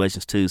those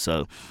situations too.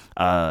 So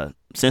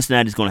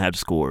Cincinnati's going to have to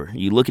score.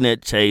 You're looking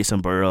at Chase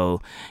and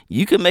Burrow.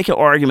 You could make an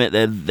argument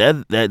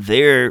that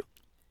they're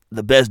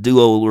the best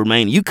duo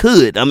remaining. You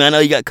could. I mean, I know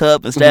you got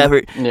Kupp and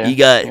Stafford, you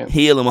got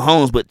Hill and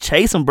Mahomes, but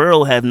Chase and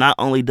Burrow have not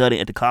only done it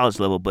at the college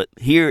level, but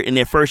here in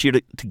their first year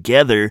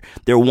together,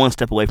 they're one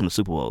step away from the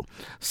Super Bowl.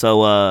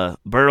 So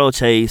Burrow,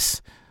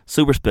 Chase,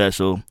 super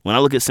special. When I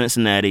look at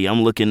Cincinnati,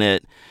 I'm looking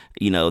at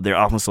their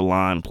offensive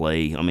line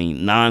play. I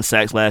mean, 9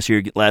 sacks last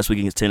week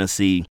against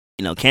Tennessee.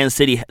 Kansas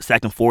City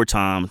sacked them 4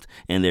 times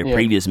in their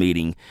previous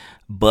meeting.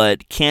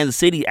 But Kansas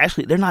City,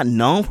 actually, they're not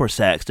known for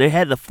sacks. They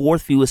had the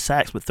 4th fewest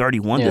sacks with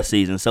 31 this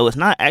season. So it's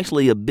not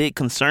actually a big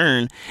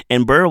concern.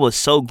 And Burrow was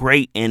so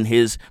great in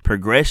his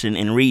progression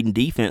and reading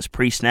defense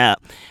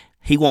pre-snap.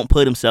 He won't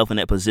put himself in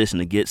that position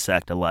to get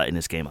sacked a lot in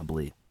this game, I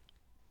believe.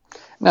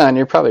 No, and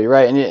you're probably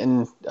right.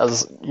 And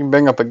you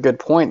bring up a good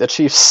point. The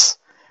Chiefs,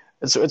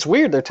 it's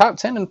weird. They're top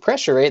 10 in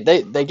pressure rate.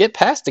 They get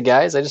past the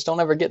guys. They just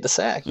don't ever get the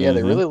sack. Yeah,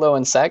 they're really low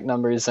in sack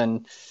numbers.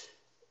 And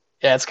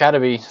yeah, it's got to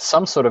be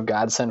some sort of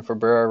godsend for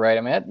Burrow, right?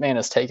 I mean, that man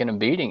is taking a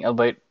beating.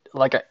 But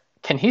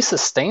can he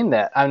sustain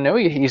that? I know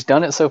he's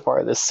done it so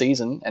far this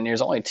season, and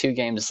there's only 2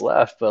 games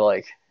left.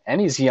 But and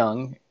he's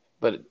young.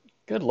 But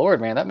good Lord,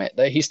 man,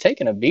 that he's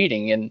taking a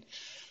beating, and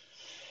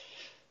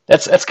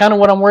that's kind of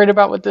what I'm worried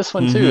about with this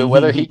one too.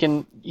 Whether he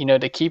can,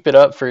 to keep it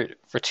up for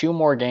 2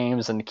 more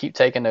games and keep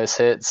taking those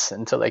hits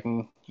until they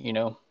can,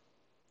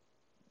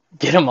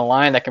 get him a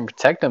line that can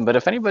protect him. But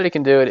if anybody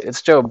can do it,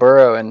 it's Joe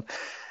Burrow. And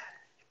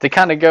to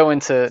kind of go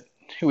into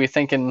who we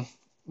thinking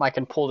might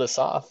can pull this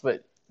off,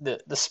 but the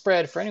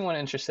spread, for anyone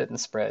interested in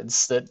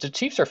spreads, the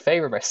Chiefs are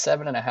favored by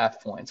 7.5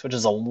 points, which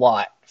is a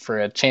lot for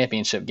a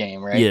championship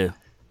game, right?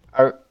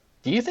 Yeah.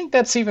 Do you think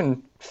that's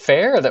even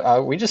fair?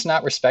 Are we just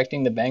not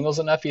respecting the Bengals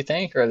enough, you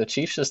think, or are the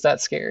Chiefs just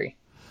that scary?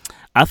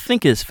 I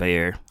think it's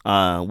fair.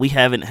 We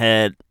haven't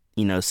had,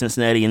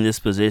 Cincinnati in this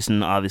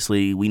position.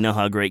 Obviously, we know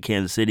how great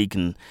Kansas City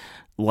can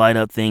light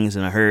up things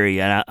in a hurry.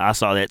 And I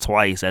saw that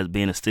twice as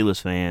being a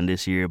Steelers fan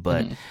this year.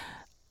 But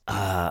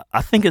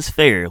I think it's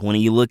fair when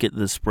you look at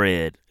the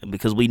spread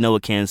because we know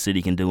what Kansas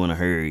City can do in a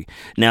hurry.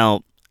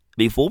 Now,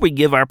 before we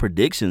give our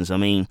predictions, I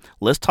mean,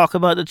 let's talk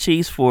about the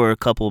Chiefs for a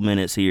couple of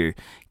minutes here.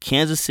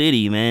 Kansas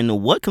City,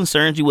 man, what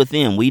concerns you with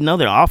them? We know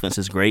their offense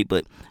is great,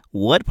 but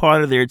what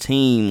part of their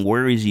team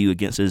worries you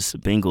against this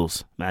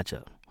Bengals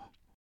matchup?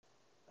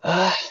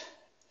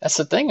 That's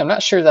the thing. I'm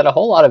not sure that a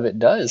whole lot of it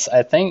does.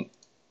 I think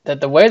that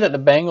the way that the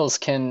Bengals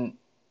can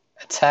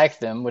attack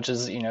them, which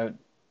is,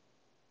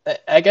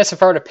 I guess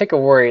if I were to pick a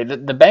worry, the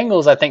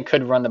Bengals, I think,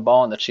 could run the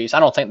ball on the Chiefs. I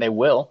don't think they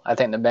will. I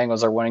think the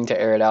Bengals are wanting to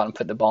air it out and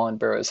put the ball in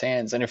Burrow's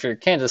hands. And if you're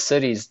Kansas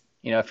City's,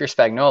 if you're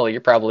Spagnuolo,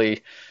 you're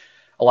probably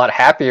a lot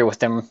happier with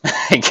them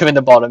giving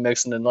the ball to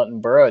Mixon than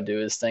letting Burrow do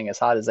his thing as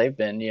hot as they've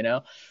been,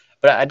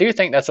 But I do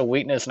think that's a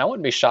weakness, and I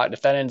wouldn't be shocked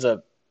if that ends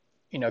up,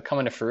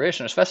 coming to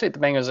fruition, especially if the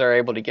Bengals are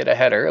able to get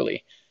ahead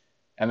early.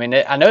 I mean,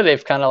 I know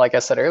they've kind of, like I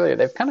said earlier,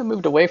 they've kind of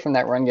moved away from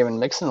that run game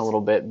Mixon a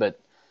little bit, but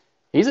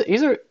he's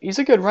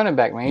a good running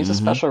back, man. He's a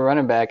special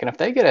running back, and if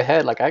they get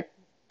ahead, I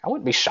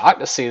wouldn't be shocked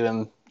to see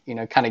them,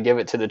 kind of give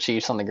it to the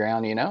Chiefs on the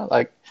ground.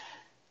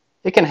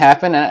 It can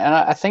happen, and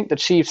I think the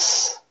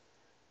Chiefs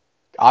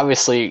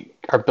obviously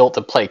are built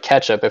to play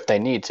catch up if they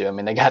need to. I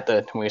mean, they got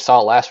we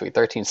saw it last week,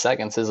 13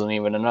 seconds isn't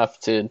even enough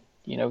to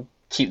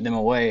keep them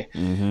away.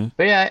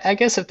 But yeah, I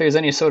guess if there's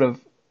any sort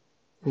of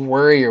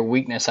worry or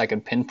weakness I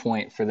could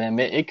pinpoint for them,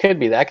 it could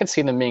be that I could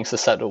see them being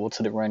susceptible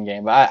to the run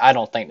game, but I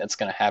don't think that's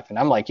going to happen.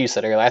 I'm like you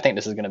said earlier, I think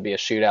this is going to be a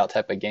shootout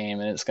type of game,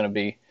 and it's going to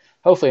be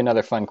hopefully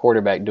another fun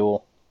quarterback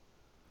duel.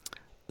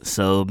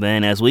 So,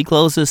 man, as we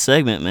close this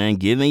segment, man,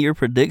 give me your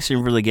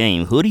prediction for the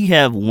game. Who do you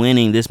have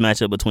winning this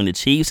matchup between the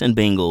Chiefs and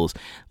Bengals,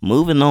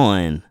 moving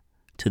on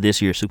to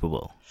this year's Super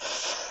Bowl?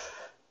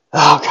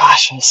 Oh,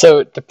 gosh.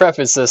 So to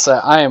preface this,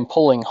 I am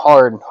pulling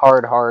hard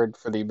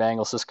for the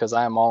Bengals just because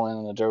I am all in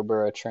on the Joe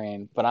Burrow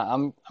train. But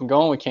I'm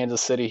going with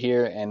Kansas City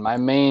here, and my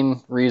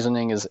main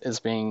reasoning is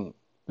being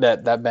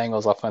that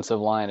Bengals offensive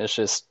line is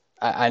just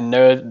I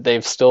know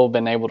they've still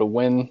been able to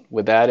win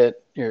without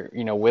it,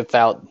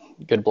 without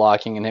good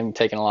blocking and him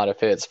taking a lot of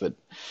hits. But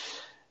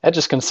that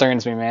just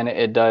concerns me, man.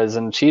 It does.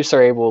 And Chiefs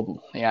are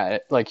able,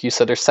 like you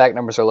said, their sack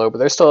numbers are low, but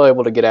they're still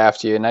able to get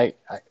after you. And I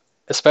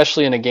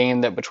especially in a game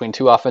that between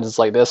 2 offenses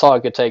like this, all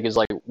it could take is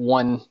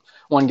one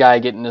guy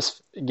getting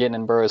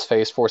in Burrow's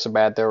face, force a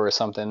bad throw or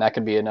something. That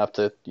could be enough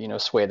to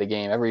sway the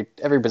game.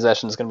 Every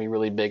possession is going to be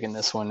really big in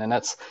this one, and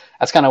that's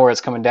kind of where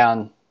it's coming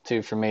down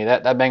to for me.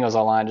 That Bengals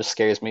line just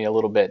scares me a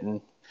little bit,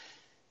 and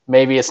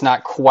maybe it's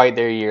not quite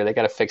their year. They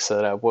got to fix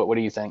that up. What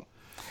do you think?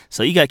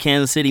 So you got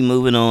Kansas City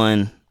moving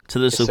on to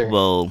the Super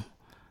Bowl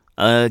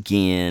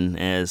again,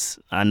 as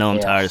I know I'm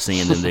tired of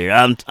seeing them there.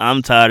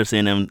 I'm tired of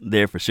seeing them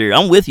there for sure.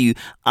 I'm with you.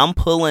 I'm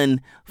pulling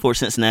for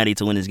Cincinnati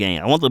to win this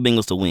game. I want the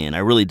Bengals to win. I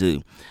really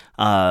do.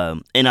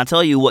 And I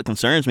tell you what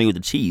concerns me with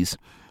the Chiefs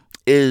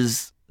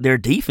is their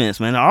defense,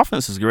 man. Their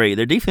offense is great.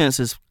 Their defense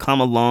has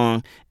come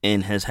along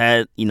and has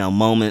had,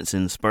 moments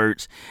and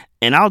spurts.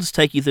 And I'll just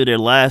take you through their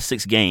last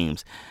 6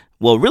 games.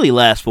 Well, really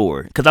last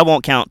 4, because I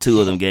won't count 2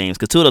 of them games,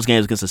 because 2 of those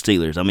games against the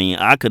Steelers. I mean,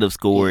 I could have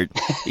scored,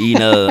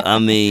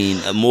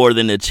 more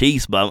than the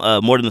Chiefs,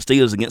 more than the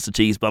Steelers against the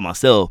Chiefs by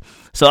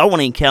myself. So I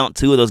won't even count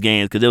 2 of those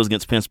games because it was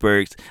against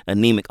Pittsburgh's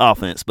anemic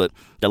offense. But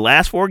the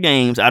last 4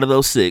 games out of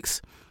those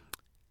 6,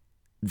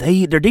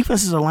 their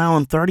defense is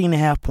allowing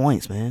 30.5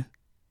 points, man.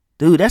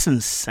 Dude, that's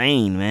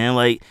insane,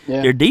 man.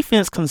 Their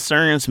defense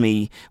concerns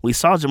me. We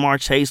saw Jamar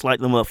Chase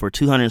light them up for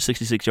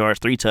 266 yards,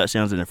 3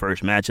 touchdowns in their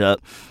first matchup.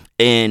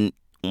 And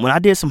when I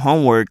did some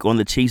homework on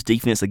the Chiefs'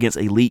 defense against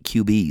elite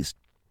QBs,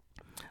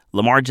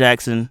 Lamar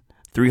Jackson,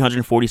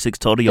 346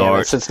 total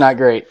yards. It's not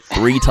great.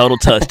 3 total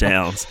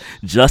touchdowns.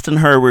 Justin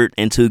Herbert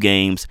in 2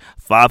 games,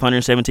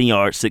 517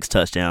 yards, 6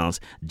 touchdowns.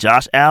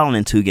 Josh Allen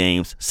in 2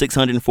 games,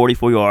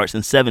 644 yards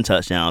and 7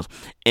 touchdowns.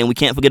 And we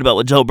can't forget about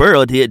what Joe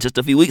Burrow did just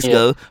a few weeks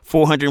ago,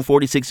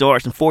 446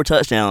 yards and 4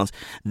 touchdowns.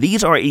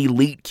 These are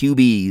elite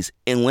QBs,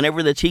 and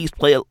whenever the Chiefs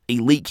play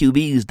elite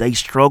QBs, they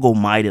struggle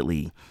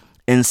mightily.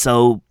 And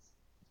so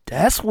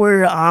that's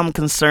where I'm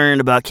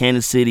concerned about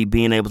Kansas City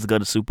being able to go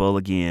to Super Bowl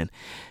again.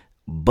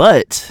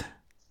 But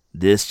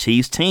this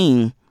Chiefs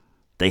team,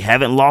 they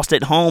haven't lost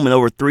at home in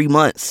over 3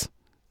 months,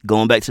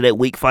 going back to that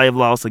Week 5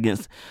 loss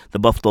against the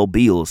Buffalo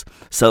Bills.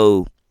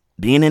 So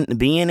being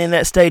in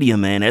that stadium,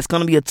 man, that's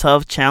going to be a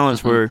tough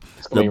challenge for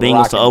the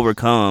Bengals to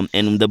overcome.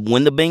 And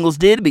when the Bengals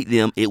did beat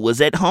them, it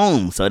was at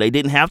home, so they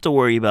didn't have to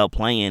worry about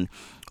playing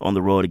on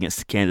the road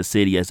against Kansas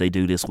City as they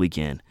do this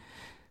weekend.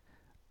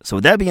 So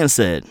with that being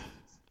said,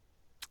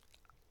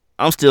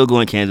 I'm still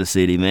going Kansas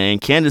City, man.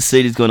 Kansas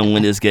City's going to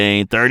win this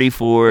game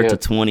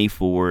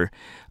 34-24.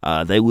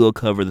 They will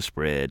cover the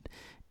spread,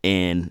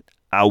 and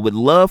I would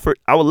love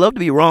to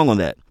be wrong on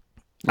that.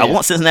 Yeah. I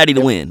want Cincinnati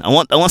to win. I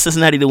want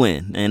Cincinnati to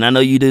win, and I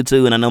know you do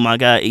too. And I know my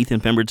guy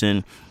Ethan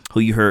Pemberton, who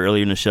you heard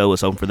earlier in the show,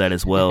 is hoping for that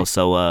as well.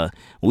 So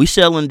we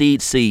shall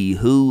indeed see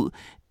who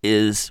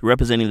is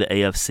representing the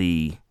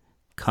AFC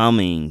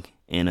coming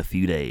in a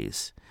few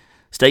days.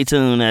 Stay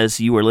tuned as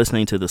you are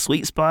listening to The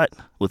Sweet Spot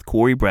with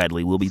Cory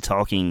Bradley. We'll be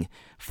talking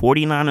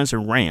 49ers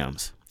and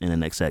Rams in the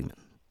next segment.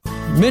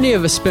 Many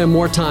of us spend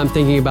more time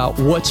thinking about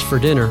what's for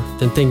dinner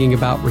than thinking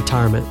about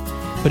retirement.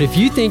 But if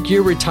you think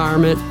your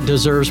retirement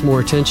deserves more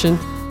attention,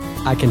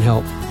 I can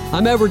help.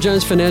 I'm Edward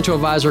Jones financial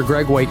advisor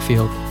Greg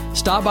Wakefield.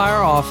 Stop by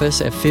our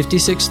office at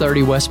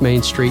 5630 West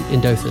Main Street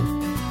in Dothan.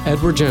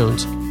 Edward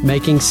Jones,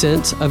 making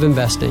sense of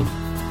investing.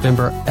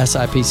 Member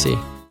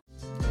SIPC.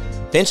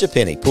 Pinch a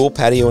Penny Pool,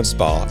 Patio, and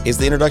Spa is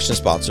the introduction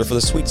sponsor for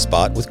The Sweet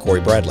Spot with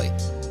Cory Bradley.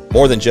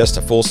 More than just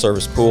a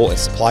full-service pool and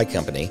supply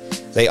company,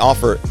 they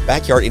offer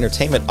backyard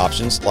entertainment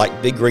options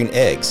like Big Green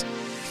Eggs,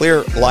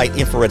 clear light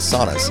infrared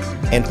saunas,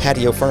 and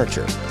patio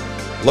furniture.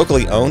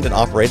 Locally owned and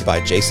operated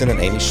by Jason and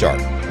Amy Sharp.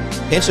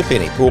 Pinch a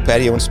Penny Pool,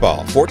 Patio, and Spa,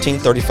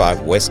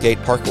 1435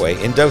 Westgate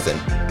Parkway in Dothan,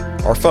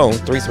 or phone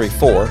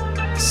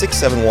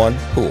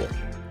 334-671-POOL.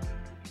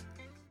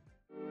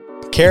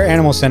 Care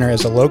Animal Center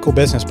is a local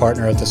business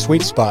partner of The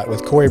Sweet Spot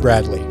with Cory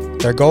Bradley.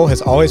 Their goal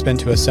has always been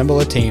to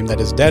assemble a team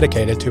that is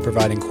dedicated to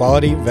providing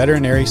quality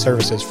veterinary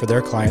services for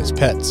their clients'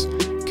 pets.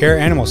 Care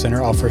Animal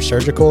Center offers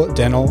surgical,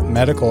 dental,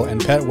 medical, and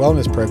pet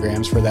wellness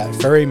programs for that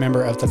furry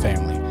member of the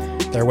family.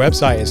 Their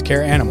website is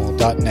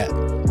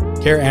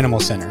careanimal.net. Care Animal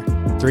Center,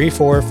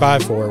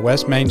 3454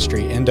 West Main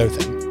Street in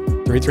Dothan,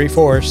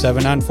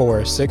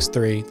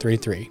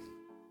 334-794-6333.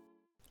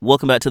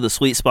 Welcome back to The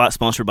Sweet Spot,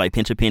 sponsored by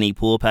Pinch a Penny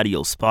Pool,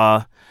 Patio,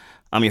 Spa.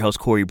 I'm your host,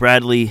 Cory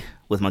Bradley,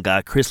 with my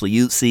guy, Chris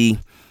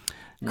Liuzzi.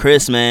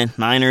 Chris, man,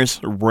 Niners,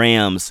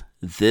 Rams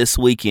this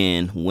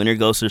weekend. Winner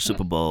goes to the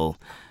Super Bowl.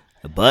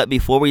 But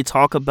before we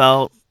talk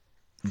about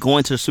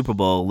going to the Super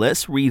Bowl,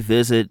 let's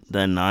revisit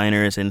the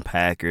Niners and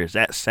Packers.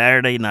 That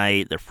Saturday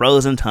night, the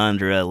frozen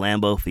tundra at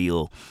Lambeau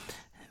Field.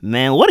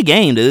 Man, what a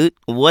game, dude.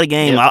 What a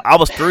game. Yeah. I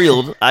was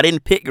thrilled. I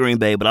didn't pick Green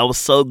Bay, but I was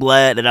so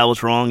glad that I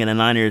was wrong and the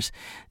Niners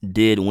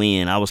did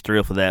win. I was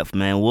thrilled for that.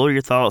 Man, what were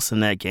your thoughts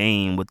in that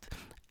game with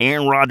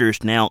Aaron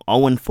Rodgers now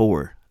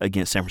 0-4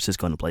 against San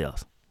Francisco in the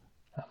playoffs?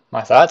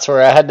 My thoughts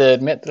were, I had to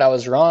admit that I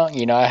was wrong.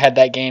 I had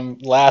that game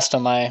last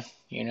on my,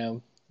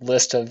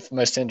 list of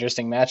most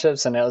interesting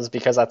matchups, and it was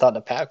because I thought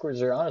the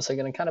Packers are honestly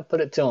going to kind of put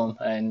it to them,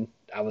 and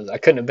I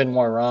couldn't have been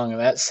more wrong.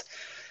 And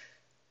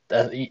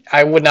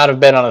I would not have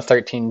been on a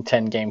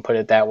 13-10 game, put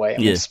it that way.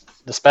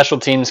 The special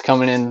teams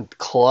coming in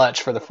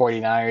clutch for the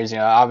 49ers.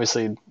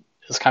 Obviously it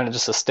was kind of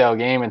just a stale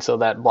game until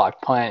that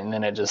blocked punt, and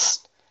then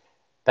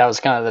that was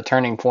kind of the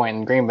turning point,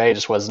 and Green Bay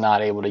just was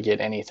not able to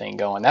get anything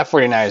going. That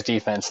 49ers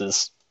defense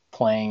is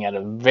playing at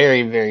a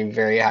very, very,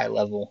 very high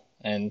level,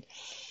 and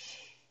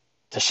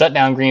to shut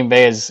down Green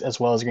Bay as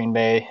well as Green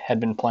Bay had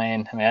been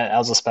playing, that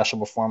was a special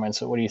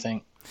performance. What do you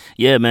think?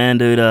 Yeah, man,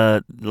 dude,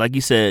 like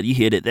you said, you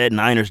hit it, that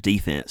Niners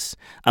defense.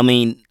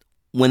 When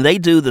they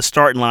do the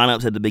starting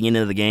lineups at the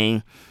beginning of the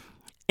game,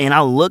 and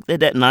I looked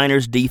at that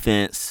Niners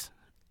defensive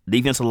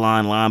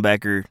line,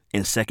 linebacker,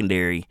 and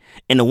secondary,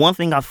 and the one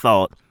thing I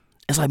thought,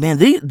 it's like, man,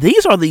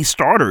 these are these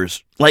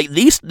starters. Like,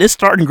 this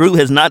starting group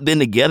has not been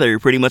together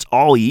pretty much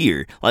all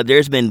year. Like,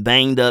 there's been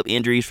banged up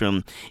injuries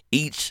from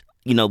each,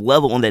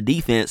 level on that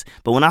defense.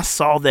 But when I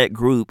saw that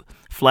group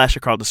flash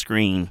across the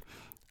screen,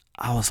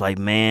 I was like,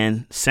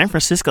 man, San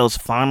Francisco's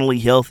finally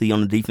healthy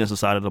on the defensive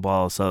side of the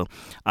ball. So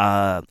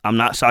I'm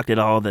not shocked at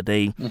all that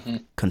they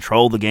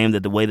controlled the game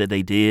the way that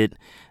they did.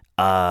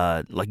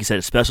 Like you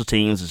said, special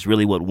teams is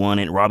really what won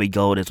it. Robbie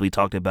Gould, as we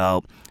talked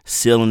about,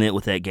 sealing it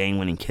with that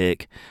game-winning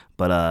kick.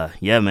 But,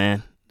 yeah,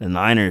 man, the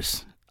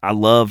Niners, I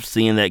loved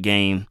seeing that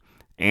game.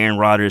 Aaron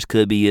Rodgers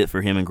could be it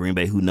for him in Green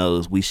Bay. Who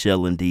knows? We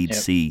shall indeed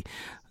see.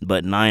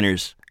 But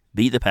Niners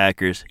beat the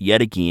Packers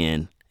yet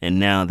again, and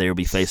now they'll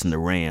be facing the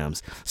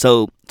Rams.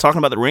 So, talking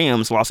about the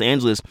Rams, Los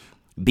Angeles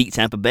beat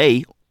Tampa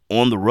Bay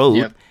on the road.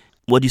 Yep.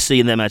 What do you see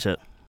in that matchup?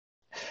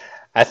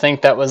 I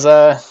think that was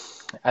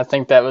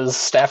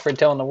Stafford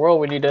telling the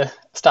world we need to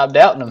stop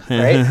doubting them,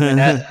 right? And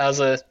that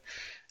was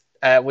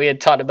we had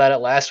talked about it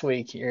last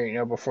week,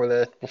 before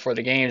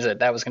the games,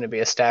 that was going to be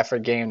a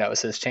Stafford game. That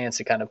was his chance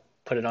to kind of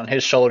put it on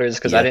his shoulders,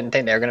 because I didn't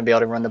think they were going to be able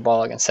to run the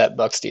ball against that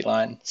Bucs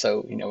D-line.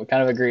 So, we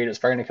kind of agreed it was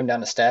probably going to come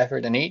down to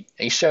Stafford, and he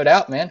showed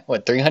out, man.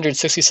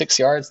 366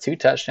 yards, 2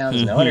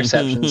 touchdowns, no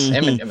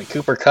interceptions.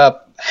 Cooper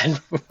Kupp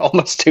had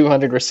almost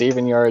 200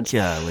 receiving yards.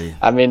 Golly.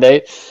 I mean,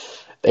 they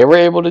were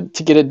able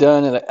to get it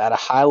done at a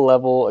high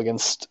level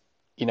against,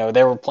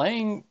 they were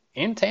playing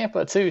in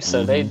Tampa too.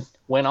 So they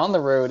went on the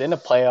road in the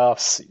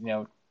playoffs.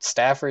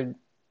 Stafford,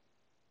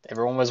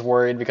 everyone was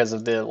worried because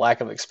of the lack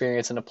of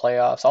experience in the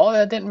playoffs. All of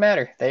that didn't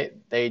matter.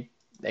 They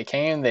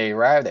came, they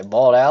arrived, they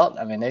balled out.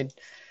 I mean,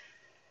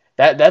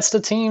 that's the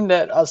team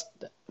that I was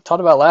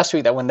talking about last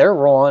week, that when they're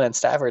rolling and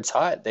Stafford's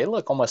hot, they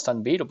look almost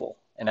unbeatable.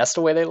 And that's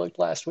the way they looked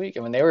last week. I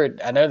mean,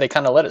 I know they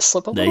kind of let it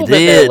slip a little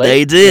bit.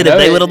 They did. If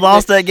they would have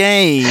lost that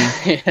game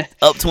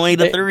up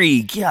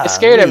 20-3, it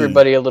scared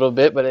everybody a little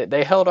bit, but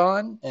they held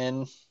on,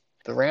 and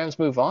the Rams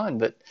move on.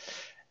 But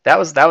that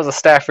was a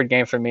Stafford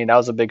game for me. That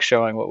was a big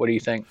showing. What do you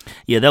think?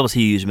 Yeah, that was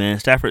huge, man.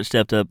 Stafford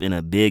stepped up in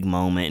a big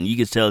moment, and you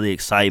could tell the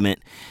excitement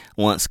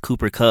once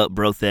Cooper Kupp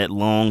broke that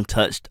long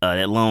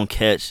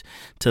catch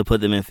to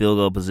put them in field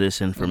goal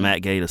position for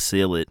Matt Gay to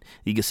seal it.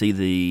 You could see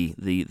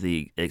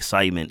the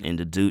excitement and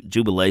the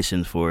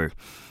jubilation for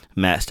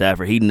Matt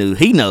Stafford. He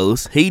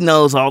knows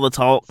all the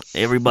talk.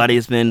 Everybody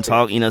has been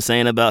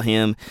saying about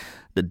him.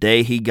 The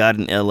day he got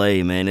in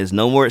L.A., man, there's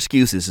no more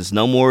excuses. It's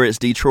no more it's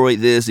Detroit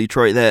this,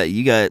 Detroit that.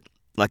 You got,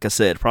 like I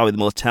said, probably the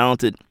most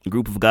talented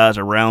group of guys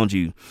around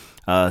you.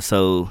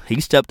 So he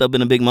stepped up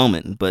in a big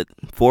moment, but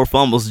 4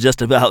 fumbles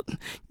just about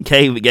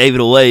gave it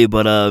away.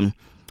 But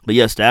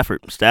yeah,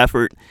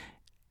 Stafford,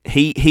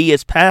 he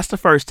has passed the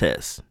first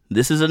test.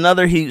 This is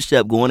another huge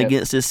step going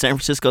against this San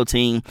Francisco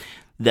team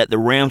that the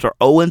Rams are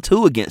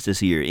 0-2 against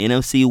this year.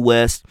 NFC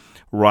West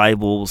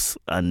rivals,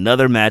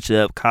 another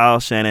matchup, Kyle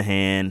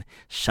Shanahan,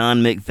 Sean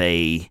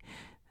McVay.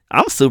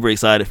 I'm super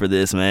excited for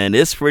this, man.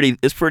 It's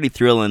pretty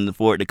thrilling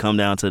for it to come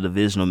down to a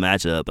divisional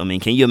matchup. I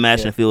mean, can you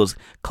imagine if it was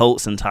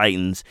Colts and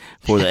Titans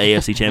for the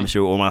AFC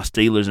Championship, or my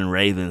Steelers and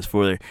Ravens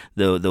for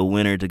the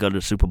winner to go to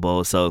the Super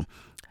Bowl? So,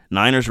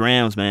 Niners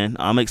Rams, man.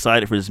 I'm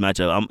excited for this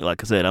matchup.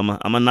 Like I said, I'm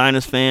a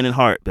Niners fan in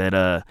heart, but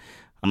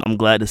I'm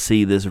glad to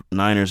see this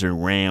Niners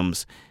and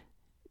Rams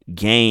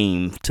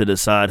game to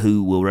decide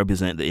who will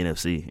represent the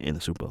NFC in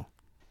the Super Bowl.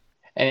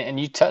 And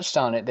you touched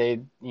on it.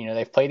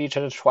 They've played each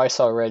other twice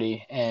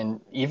already,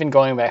 and even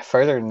going back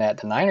further than that,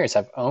 the Niners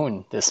have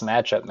owned this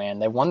matchup, man.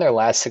 They won their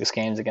last 6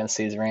 games against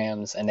these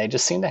Rams, and they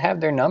just seem to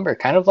have their number,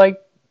 kind of like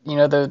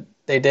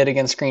they did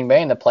against Green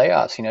Bay in the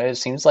playoffs. It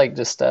seems like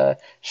just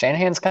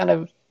Shanahan's kind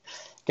of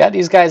got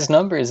these guys'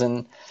 numbers,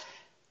 and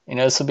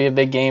this will be a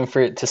big game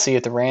to see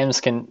if the Rams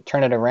can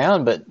turn it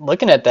around. But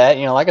looking at that,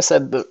 like I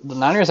said, the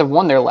Niners have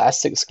won their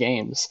last 6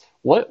 games.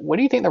 What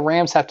do you think the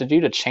Rams have to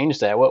do to change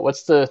that?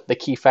 What's the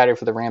key factor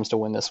for the Rams to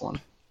win this one?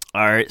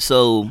 All right,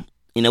 so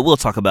we've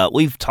talked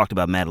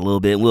about Matt a little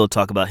bit. We'll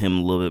talk about him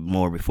a little bit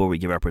more before we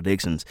give our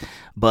predictions.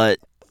 But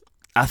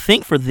I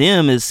think for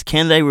them is,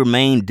 can they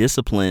remain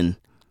disciplined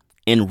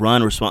in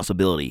run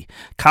responsibility?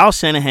 Kyle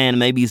Shanahan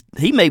may be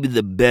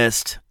the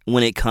best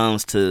when it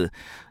comes to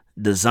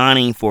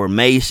designing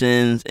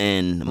formations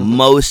and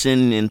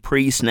motion and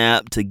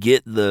pre-snap to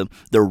get the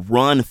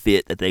run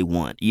fit that they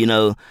want.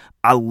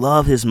 I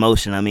love his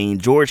motion. I mean,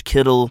 George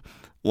Kittle,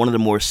 one of the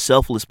more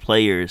selfless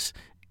players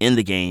in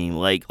the game,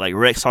 like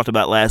Rex talked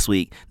about last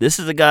week. This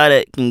is a guy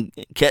that can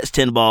catch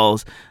 10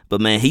 balls,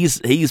 but man,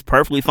 he's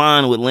perfectly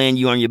fine with laying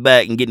you on your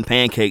back and getting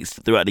pancakes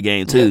throughout the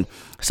game too.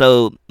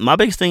 So my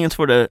biggest thing is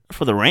for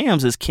the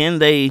Rams is, can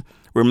they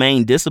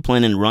remain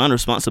disciplined and run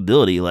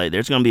responsibility? Like,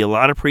 there's going to be a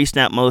lot of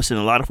pre-snap motion,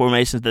 a lot of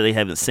formations that they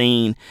haven't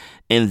seen,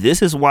 and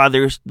this is why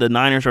the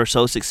Niners are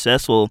so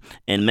successful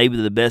and maybe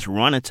the best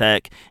run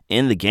attack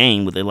in the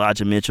game, with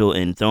Elijah Mitchell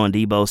and throwing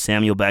Deebo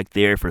Samuel back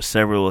there for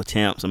several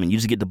attempts. I mean, you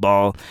just get the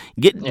ball,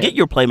 get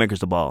your playmakers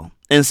the ball.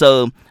 And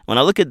so when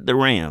I look at the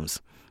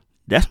Rams,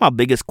 that's my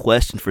biggest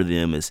question for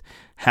them is,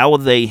 how will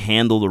they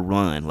handle the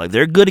run? Like,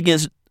 they're good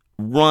against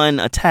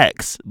run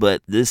attacks,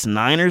 but this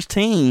Niners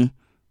team,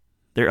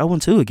 they're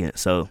 0-2 against.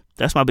 So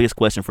That's my biggest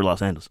question for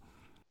Los Angeles.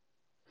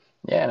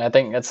 Yeah, and I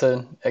think that's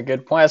a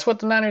good point. That's what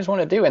the Niners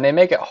want to do, and they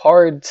make it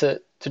hard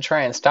to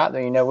try and stop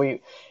them.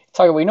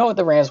 We know what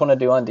the Rams want to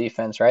do on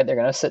defense, right? They're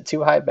going to sit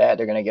too high back.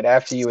 They're going to get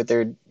after you with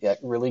their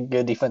really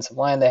good defensive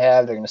line they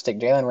have. They're going to stick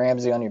Jalen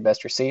Ramsey on your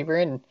best receiver,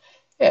 and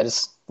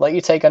just let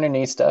you take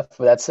underneath stuff.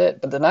 But that's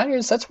it. But the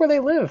Niners, that's where they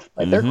live.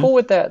 They're cool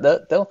with that.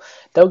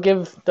 They'll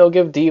give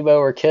Debo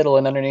or Kittle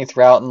an underneath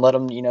route and let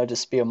them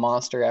just be a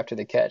monster after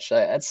the catch.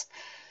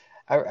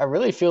 I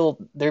really feel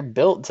they're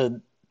built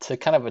to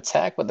kind of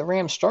attack what the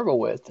Rams struggle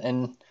with.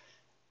 And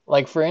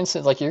for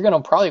instance, you're going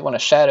to probably want to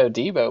shadow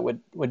Debo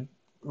with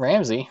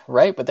Ramsey,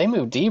 right? But they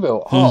move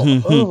Debo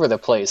all over the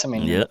place. In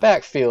the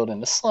backfield,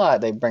 in the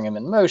slot, they bring him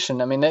in motion.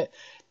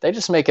 They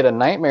just make it a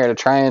nightmare to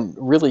try and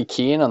really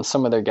key in on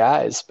some of their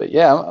guys. But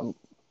yeah,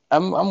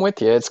 I'm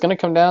with you. It's going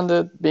to come down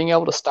to being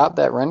able to stop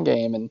that run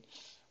game, and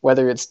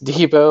whether it's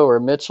Debo or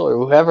Mitchell or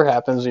whoever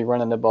happens to be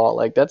running the ball,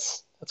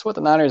 that's what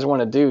the Niners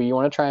want to do. You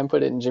want to try and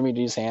put it in Jimmy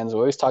G's hands. We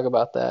always talk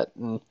about that,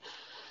 and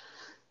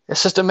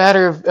it's just a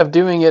matter of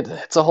doing it.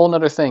 It's a whole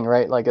nother thing,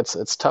 right?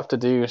 It's tough to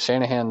do.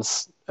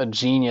 Shanahan's a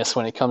genius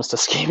when it comes to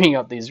scheming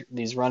up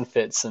these run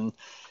fits, and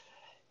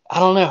I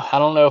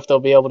don't know if they'll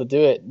be able to do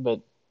it.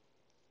 But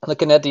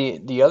looking at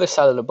the other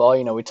side of the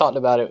ball, we talked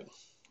about it,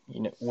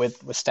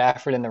 with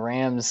Stafford and the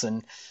Rams,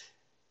 and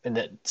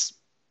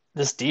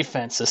this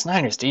defense, this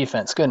Niners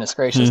defense, goodness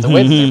gracious, the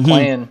way that they're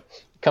playing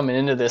coming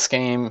into this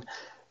game.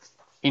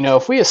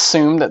 If we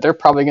assume that they're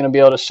probably going to be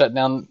able to shut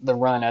down the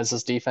run as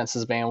this defense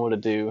has been able to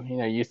do,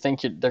 you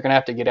think they're going to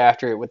have to get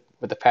after it with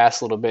the pass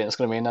a little bit. It's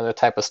going to be another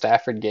type of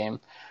Stafford game.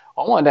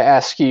 I wanted to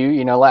ask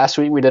you, last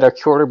week we did our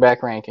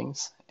quarterback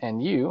rankings,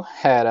 and you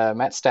had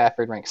Matt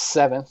Stafford ranked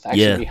 7th,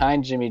 actually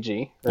behind Jimmy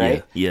G,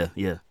 right? Yeah.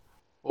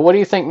 Well, what do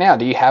you think now?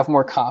 Do you have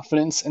more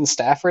confidence in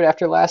Stafford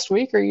after last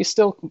week, or are you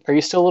still a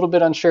little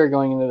bit unsure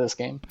going into this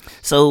game?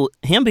 So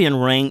him being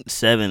ranked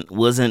 7th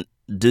wasn't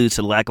due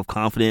to lack of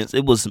confidence.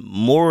 It was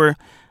more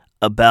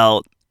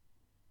about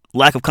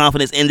lack of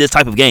confidence in this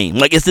type of game.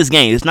 It's this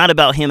game. It's not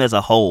about him as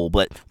a whole,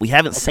 but we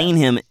haven't seen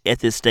him at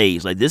this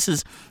stage. This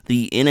is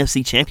the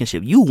NFC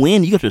Championship. You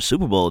win, you get to the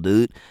Super Bowl,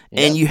 dude.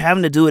 Yeah. And you're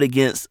having to do it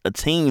against a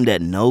team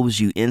that knows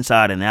you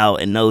inside and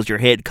out and knows your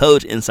head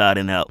coach inside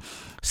and out.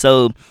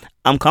 So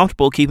I'm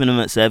comfortable keeping him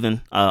at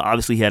 7.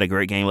 Obviously, he had a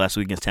great game last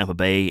week against Tampa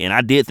Bay, and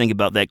I did think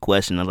about that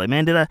question. I was like,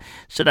 man,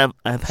 should I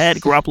have had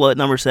Garoppolo at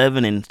number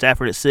 7 and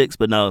Stafford at 6?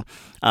 But no.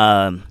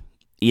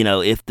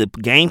 If the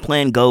game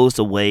plan goes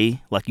the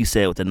way, like you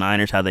said, with the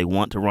Niners, how they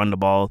want to run the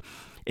ball,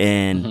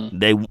 and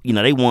they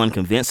won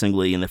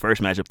convincingly in the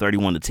first matchup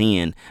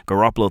 31-10.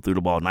 Garoppolo threw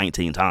the ball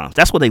 19 times.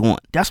 That's what they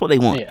want.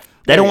 Yeah.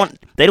 They don't want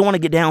to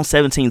get down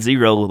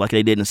 17-0 like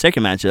they did in the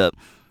second matchup,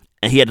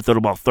 and he had to throw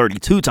the ball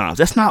 32 times.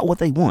 That's not what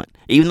they want,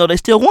 even though they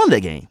still won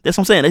that game. That's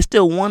what I'm saying. They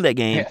still won that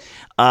game.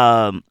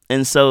 Yeah.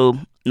 And so,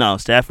 no,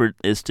 Stafford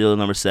is still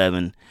number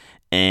 7.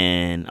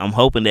 And I'm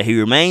hoping that he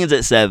remains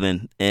at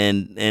 7,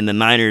 and the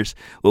Niners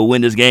will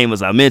win this game,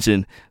 as I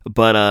mentioned.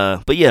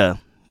 But yeah,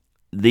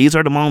 these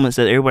are the moments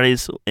that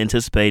everybody's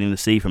anticipating to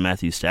see from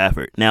Matthew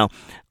Stafford. Now,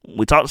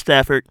 we talked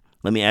Stafford.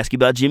 Let me ask you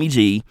about Jimmy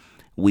G.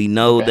 We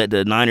know that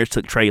the Niners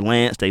took Trey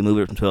Lance. They moved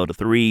it from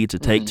 12-3 to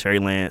take Trey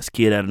Lance,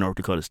 kid out of North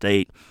Dakota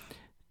State.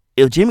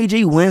 If Jimmy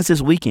G wins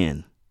this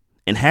weekend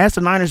and has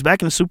the Niners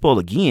back in the Super Bowl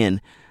again,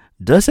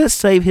 does that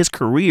save his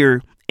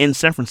career in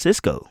San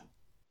Francisco?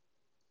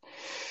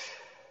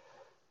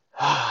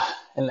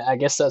 And I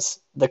guess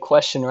that's the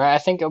question, right? I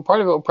think a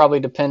part of it will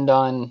probably depend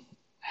on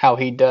how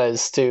he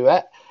does too.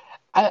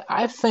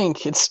 I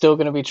think it's still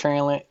going to be Trey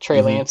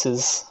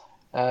Lance's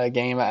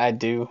game. I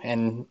do,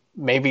 and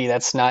maybe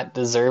that's not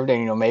deserved.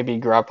 And maybe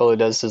Garoppolo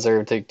does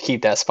deserve to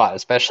keep that spot,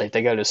 especially if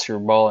they go to Super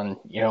Bowl and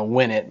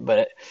win it.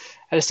 But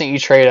I just think you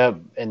trade up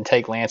and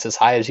take Lance as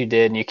high as you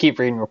did, and you keep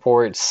reading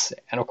reports,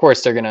 and of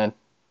course they're going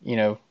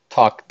to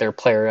talk their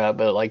player up,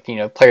 but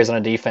players on a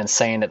defense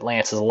saying that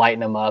Lance is lighting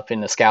them up in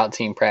the scout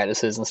team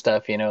practices and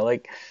stuff, I don't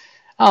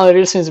know, there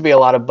just seems to be a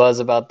lot of buzz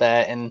about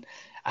that. And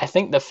I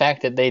think the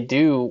fact that they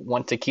do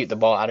want to keep the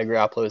ball out of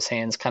Garoppolo's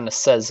hands kind of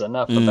says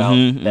enough about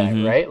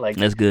that, right?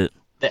 That's good.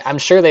 I'm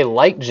sure they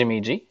like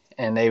Jimmy G,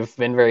 and they've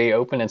been very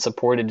open and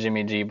supported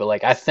Jimmy G,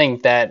 but I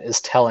think that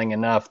is telling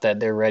enough that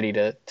they're ready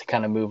to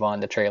kind of move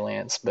on to Trey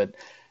Lance. But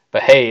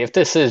hey, if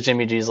this is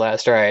Jimmy G's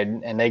last ride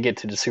and they get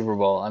to the Super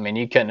Bowl,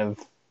 you couldn't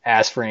have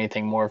ask for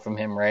anything more from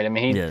him, right?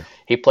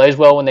 He plays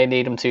well when they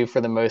need him to, for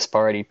the most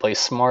part. He plays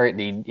smart.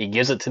 He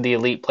gives it to the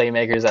elite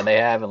playmakers that they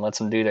have and lets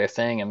them do their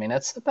thing.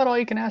 That's about all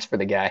you can ask for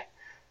the guy.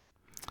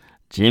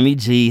 Jimmy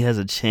G has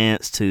a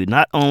chance to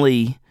not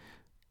only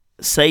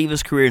save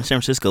his career in San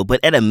Francisco, but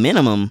at a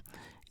minimum,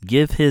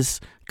 give his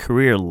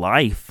career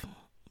life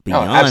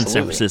beyond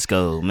San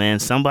Francisco. Man,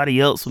 somebody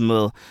else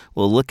will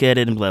look at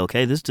it and be like,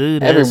 okay, this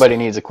dude. Everybody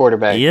needs a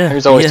quarterback. Yeah,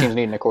 there's always teams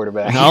needing a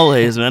quarterback.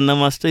 Always, man. I know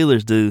my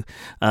Steelers do.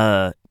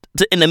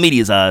 In the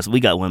media's eyes,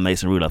 we got one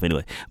Mason Rudolph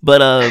anyway.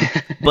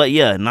 But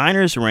yeah,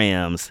 Niners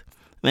Rams.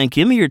 Man,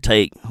 give me your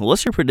take.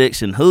 What's your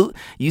prediction?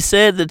 You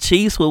said the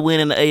Chiefs will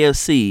win in the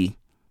AFC,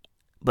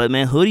 But,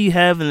 man, who do you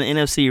have in the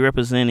NFC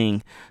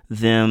representing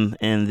them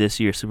in this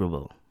year's Super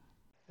Bowl?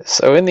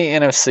 So in the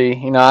NFC,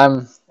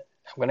 I'm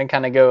going to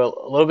kind of go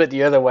a little bit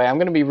the other way. I'm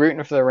going to be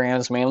rooting for the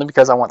Rams mainly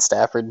because I want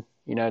Stafford,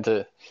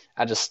 I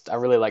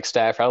really like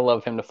Stafford. I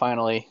love him to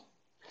finally,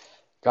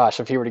 gosh,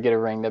 if he were to get a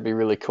ring, that'd be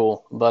really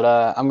cool. But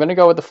I'm going to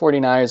go with the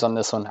 49ers on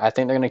this one. I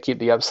think they're going to keep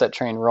the upset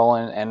train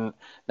rolling. And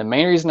the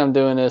main reason I'm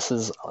doing this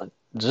is,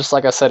 just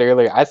like I said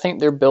earlier, I think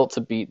they're built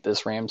to beat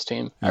this Rams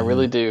team. Mm-hmm. I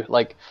really do.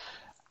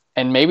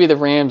 And maybe the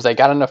Rams, they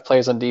got enough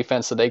players on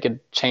defense so they could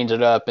change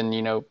it up and,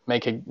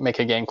 make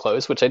a game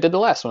close, which they did the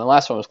last one. The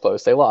last one was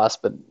close. They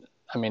lost, but,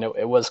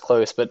 it was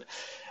close. But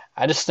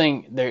I just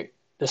think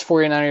this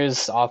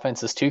 49ers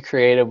offense is too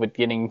creative with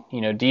getting,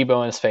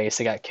 Debo in space.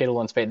 They got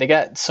Kittle in space. They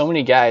got so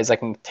many guys that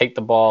can take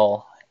the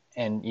ball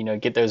and,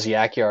 get those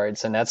yak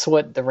yards. And that's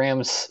what the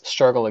Rams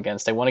struggle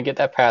against. They want to get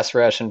that pass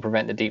rush and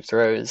prevent the deep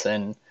throws.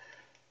 And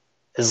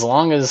as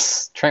long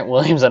as Trent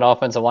Williams and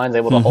offensive line is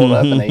able to hold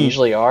up, and they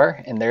usually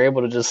are, and they're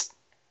able to just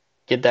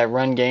get that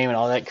run game and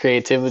all that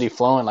creativity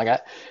flowing,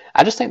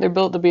 I just think they're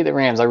built to beat the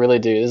Rams. I really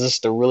do. This is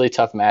just a really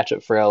tough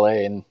matchup for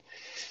LA, and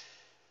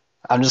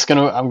I'm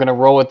gonna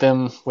roll with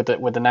them with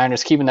the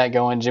Niners keeping that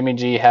going. Jimmy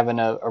G having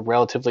a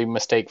relatively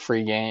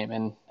mistake-free game,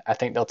 and I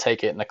think they'll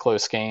take it in a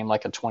close game,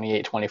 like a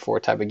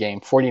 28-24 type of game.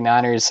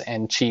 49ers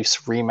and Chiefs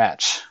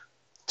rematch,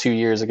 2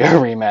 years ago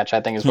rematch, I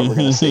think is what we're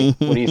gonna see.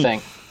 What do you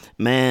think?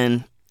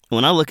 Man,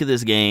 when I look at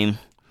this game,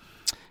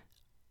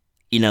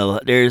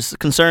 there's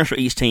concerns for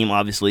each team,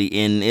 obviously,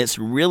 and it's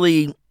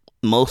really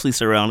mostly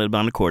surrounded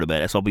by the quarterback.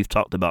 That's why we've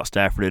talked about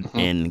Stafford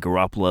and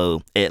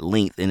Garoppolo at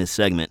length in this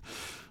segment.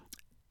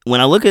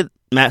 When I look at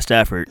Matt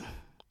Stafford,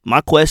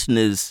 my question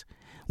is,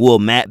 will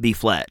Matt be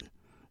flat?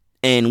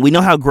 And we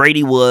know how great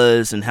he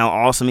was and how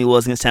awesome he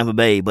was against Tampa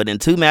Bay, but in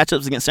 2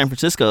 matchups against San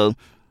Francisco,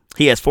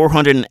 he has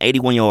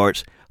 481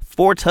 yards,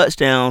 4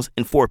 touchdowns,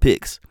 and 4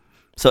 picks.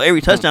 So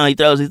every touchdown he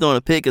throws, he's throwing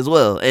a pick as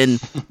well. And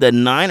the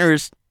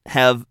Niners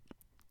have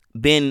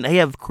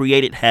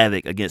created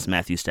havoc against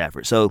Matthew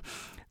Stafford. So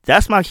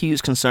that's my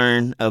huge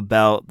concern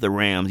about the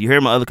Rams. You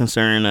heard my other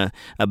concern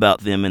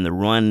about them in the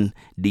run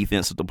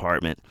defensive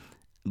department.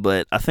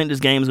 But I think this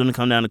game is going to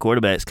come down to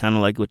quarterbacks, kind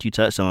of like what you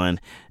touched on.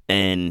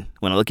 And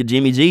when I look at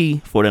Jimmy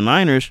G for the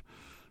Niners,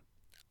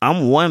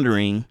 I'm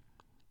wondering,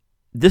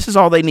 this is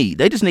all they need.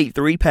 They just need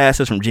 3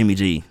 passes from Jimmy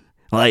G.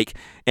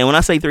 And when I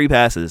say 3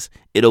 passes,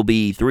 it'll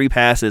be 3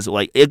 passes.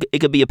 It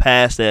could be a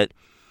pass that,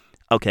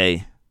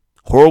 okay,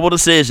 horrible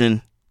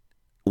decision.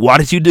 Why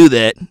did you do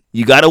that?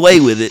 You got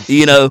away with it,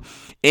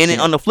 And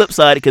on the flip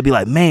side, it could be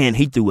like, man,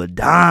 he threw a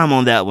dime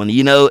on that one,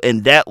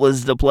 and that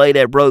was the play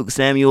that broke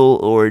Samuel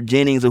or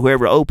Jennings or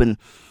whoever open,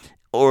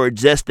 or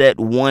just that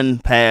one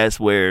pass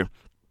where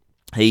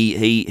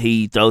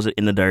he throws it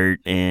in the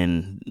dirt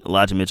and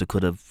Elijah Mitchell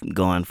could have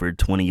gone for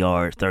 20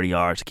 yards, 30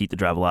 yards to keep the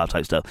drive alive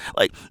type stuff.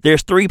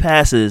 There's 3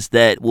 passes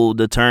that will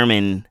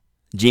determine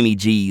Jimmy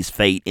G's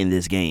fate in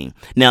this game.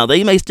 Now,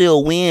 they may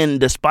still win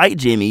despite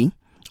Jimmy,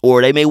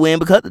 or they may win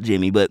because of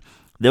Jimmy, but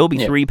there will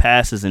be 3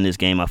 passes in this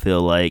game, I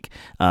feel like,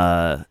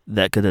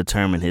 that could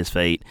determine his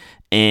fate.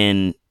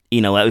 And,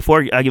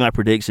 before I give my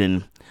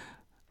prediction,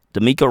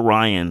 D'Amico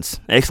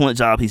Ryans, excellent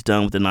job he's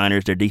done with the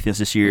Niners, their defense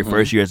this year,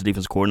 first year as a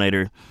defense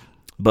coordinator.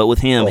 But with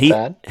him, he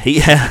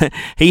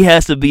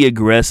has to be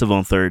aggressive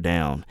on third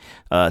down.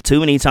 Too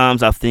many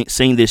times I've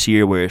seen this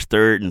year where it's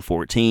 3rd and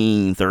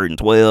 14, 3rd and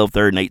 12,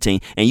 3rd and 18.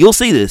 And you'll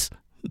see this,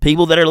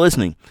 people that are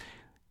listening.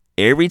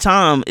 Every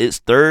time it's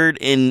 3rd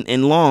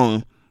and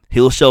long,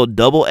 he'll show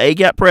double A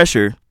gap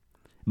pressure,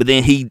 but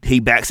then he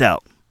backs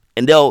out.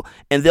 And they'll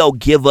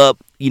give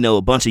up,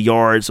 a bunch of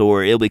yards,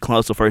 or it'll be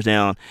close to first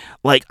down.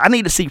 I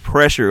need to see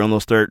pressure on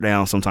those third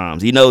downs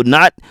sometimes.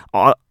 Not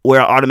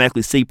where I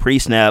automatically see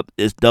pre-snap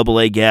is double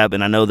A gap,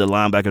 and I know the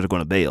linebackers are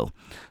going to bail.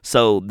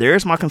 So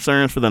there's my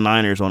concerns for the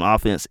Niners on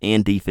offense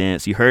and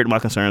defense. You heard my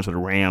concerns for the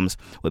Rams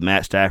with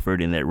Matt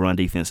Stafford and that run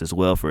defense as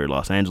well for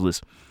Los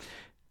Angeles.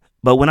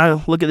 But when I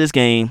look at this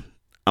game,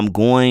 I'm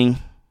going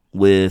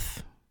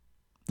with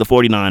the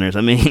 49ers.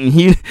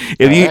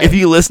 If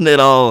you listen at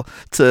all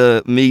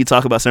to me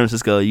talk about San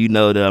Francisco, you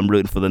know that I'm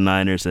rooting for the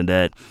Niners and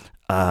that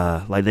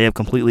they have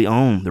completely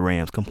owned the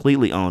Rams,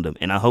 completely owned them.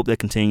 And I hope that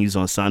continues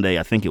on Sunday.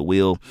 I think it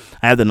will.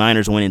 I have the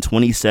Niners winning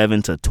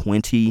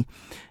 27-20,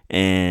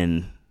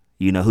 and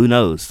who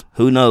knows?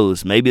 Who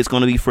knows? Maybe it's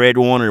going to be Fred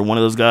Warner, one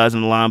of those guys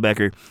in the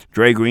linebacker,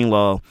 Dre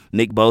Greenlaw,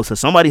 Nick Bosa.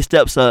 Somebody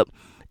steps up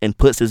and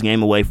puts this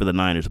game away for the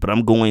Niners. But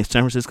I'm going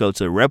San Francisco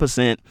to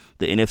represent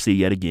the NFC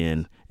yet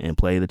again and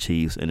play the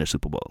Chiefs in their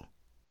Super Bowl.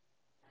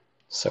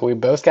 So we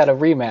both got a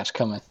rematch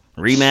coming.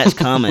 Rematch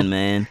coming,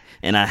 man.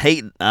 And I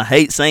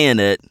hate saying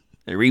that.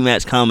 A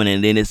rematch coming,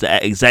 and then it's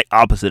the exact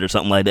opposite or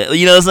something like that.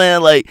 You know what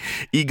I'm saying?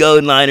 You go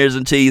Niners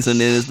and Chiefs, and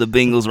then it's the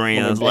Bengals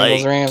Rams.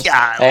 Rams.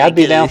 Hey, I'd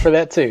be down for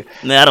that too.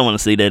 Nah, I don't want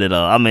to see that at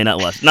all. I may not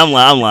watch. No,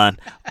 I'm lying.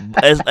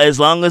 As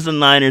long as the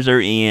Niners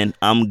are in,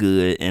 I'm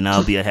good, and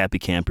I'll be a happy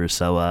camper.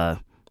 So,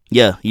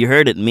 yeah, you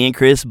heard it. Me and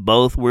Chris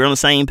we're on the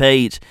same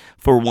page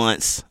for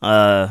once.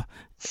 We're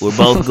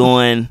both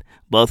going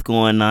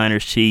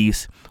Niners,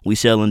 Chiefs. we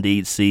shall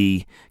indeed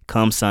see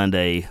come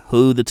Sunday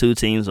who the two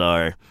teams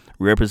are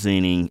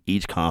representing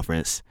each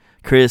conference.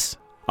 Chris,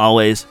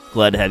 always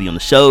glad to have you on the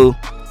show.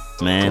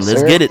 Man, Yes, let's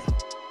sir. get it.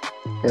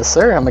 Yes,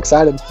 sir. I'm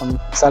excited. I'm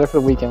excited for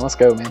the weekend. Let's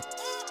go, man.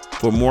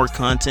 For more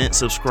content,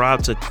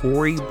 subscribe to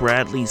Cory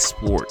Bradley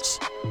Sports.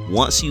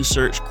 Once you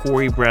search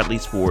Cory Bradley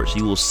Sports,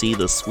 you will see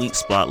the Sweet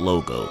Spot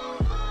logo.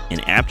 And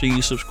after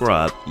you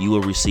subscribe, you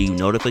will receive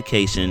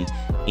notification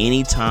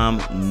anytime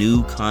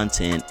new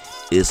content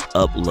is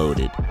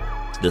uploaded.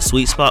 The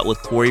Sweet Spot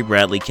with Cory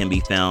Bradley can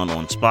be found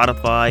on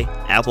Spotify,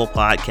 Apple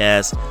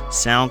Podcasts,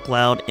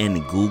 SoundCloud,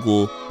 and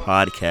Google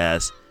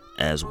Podcasts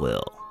as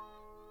well.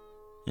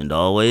 And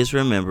always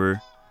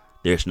remember,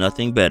 there's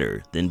nothing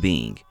better than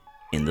being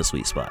in the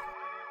Sweet Spot.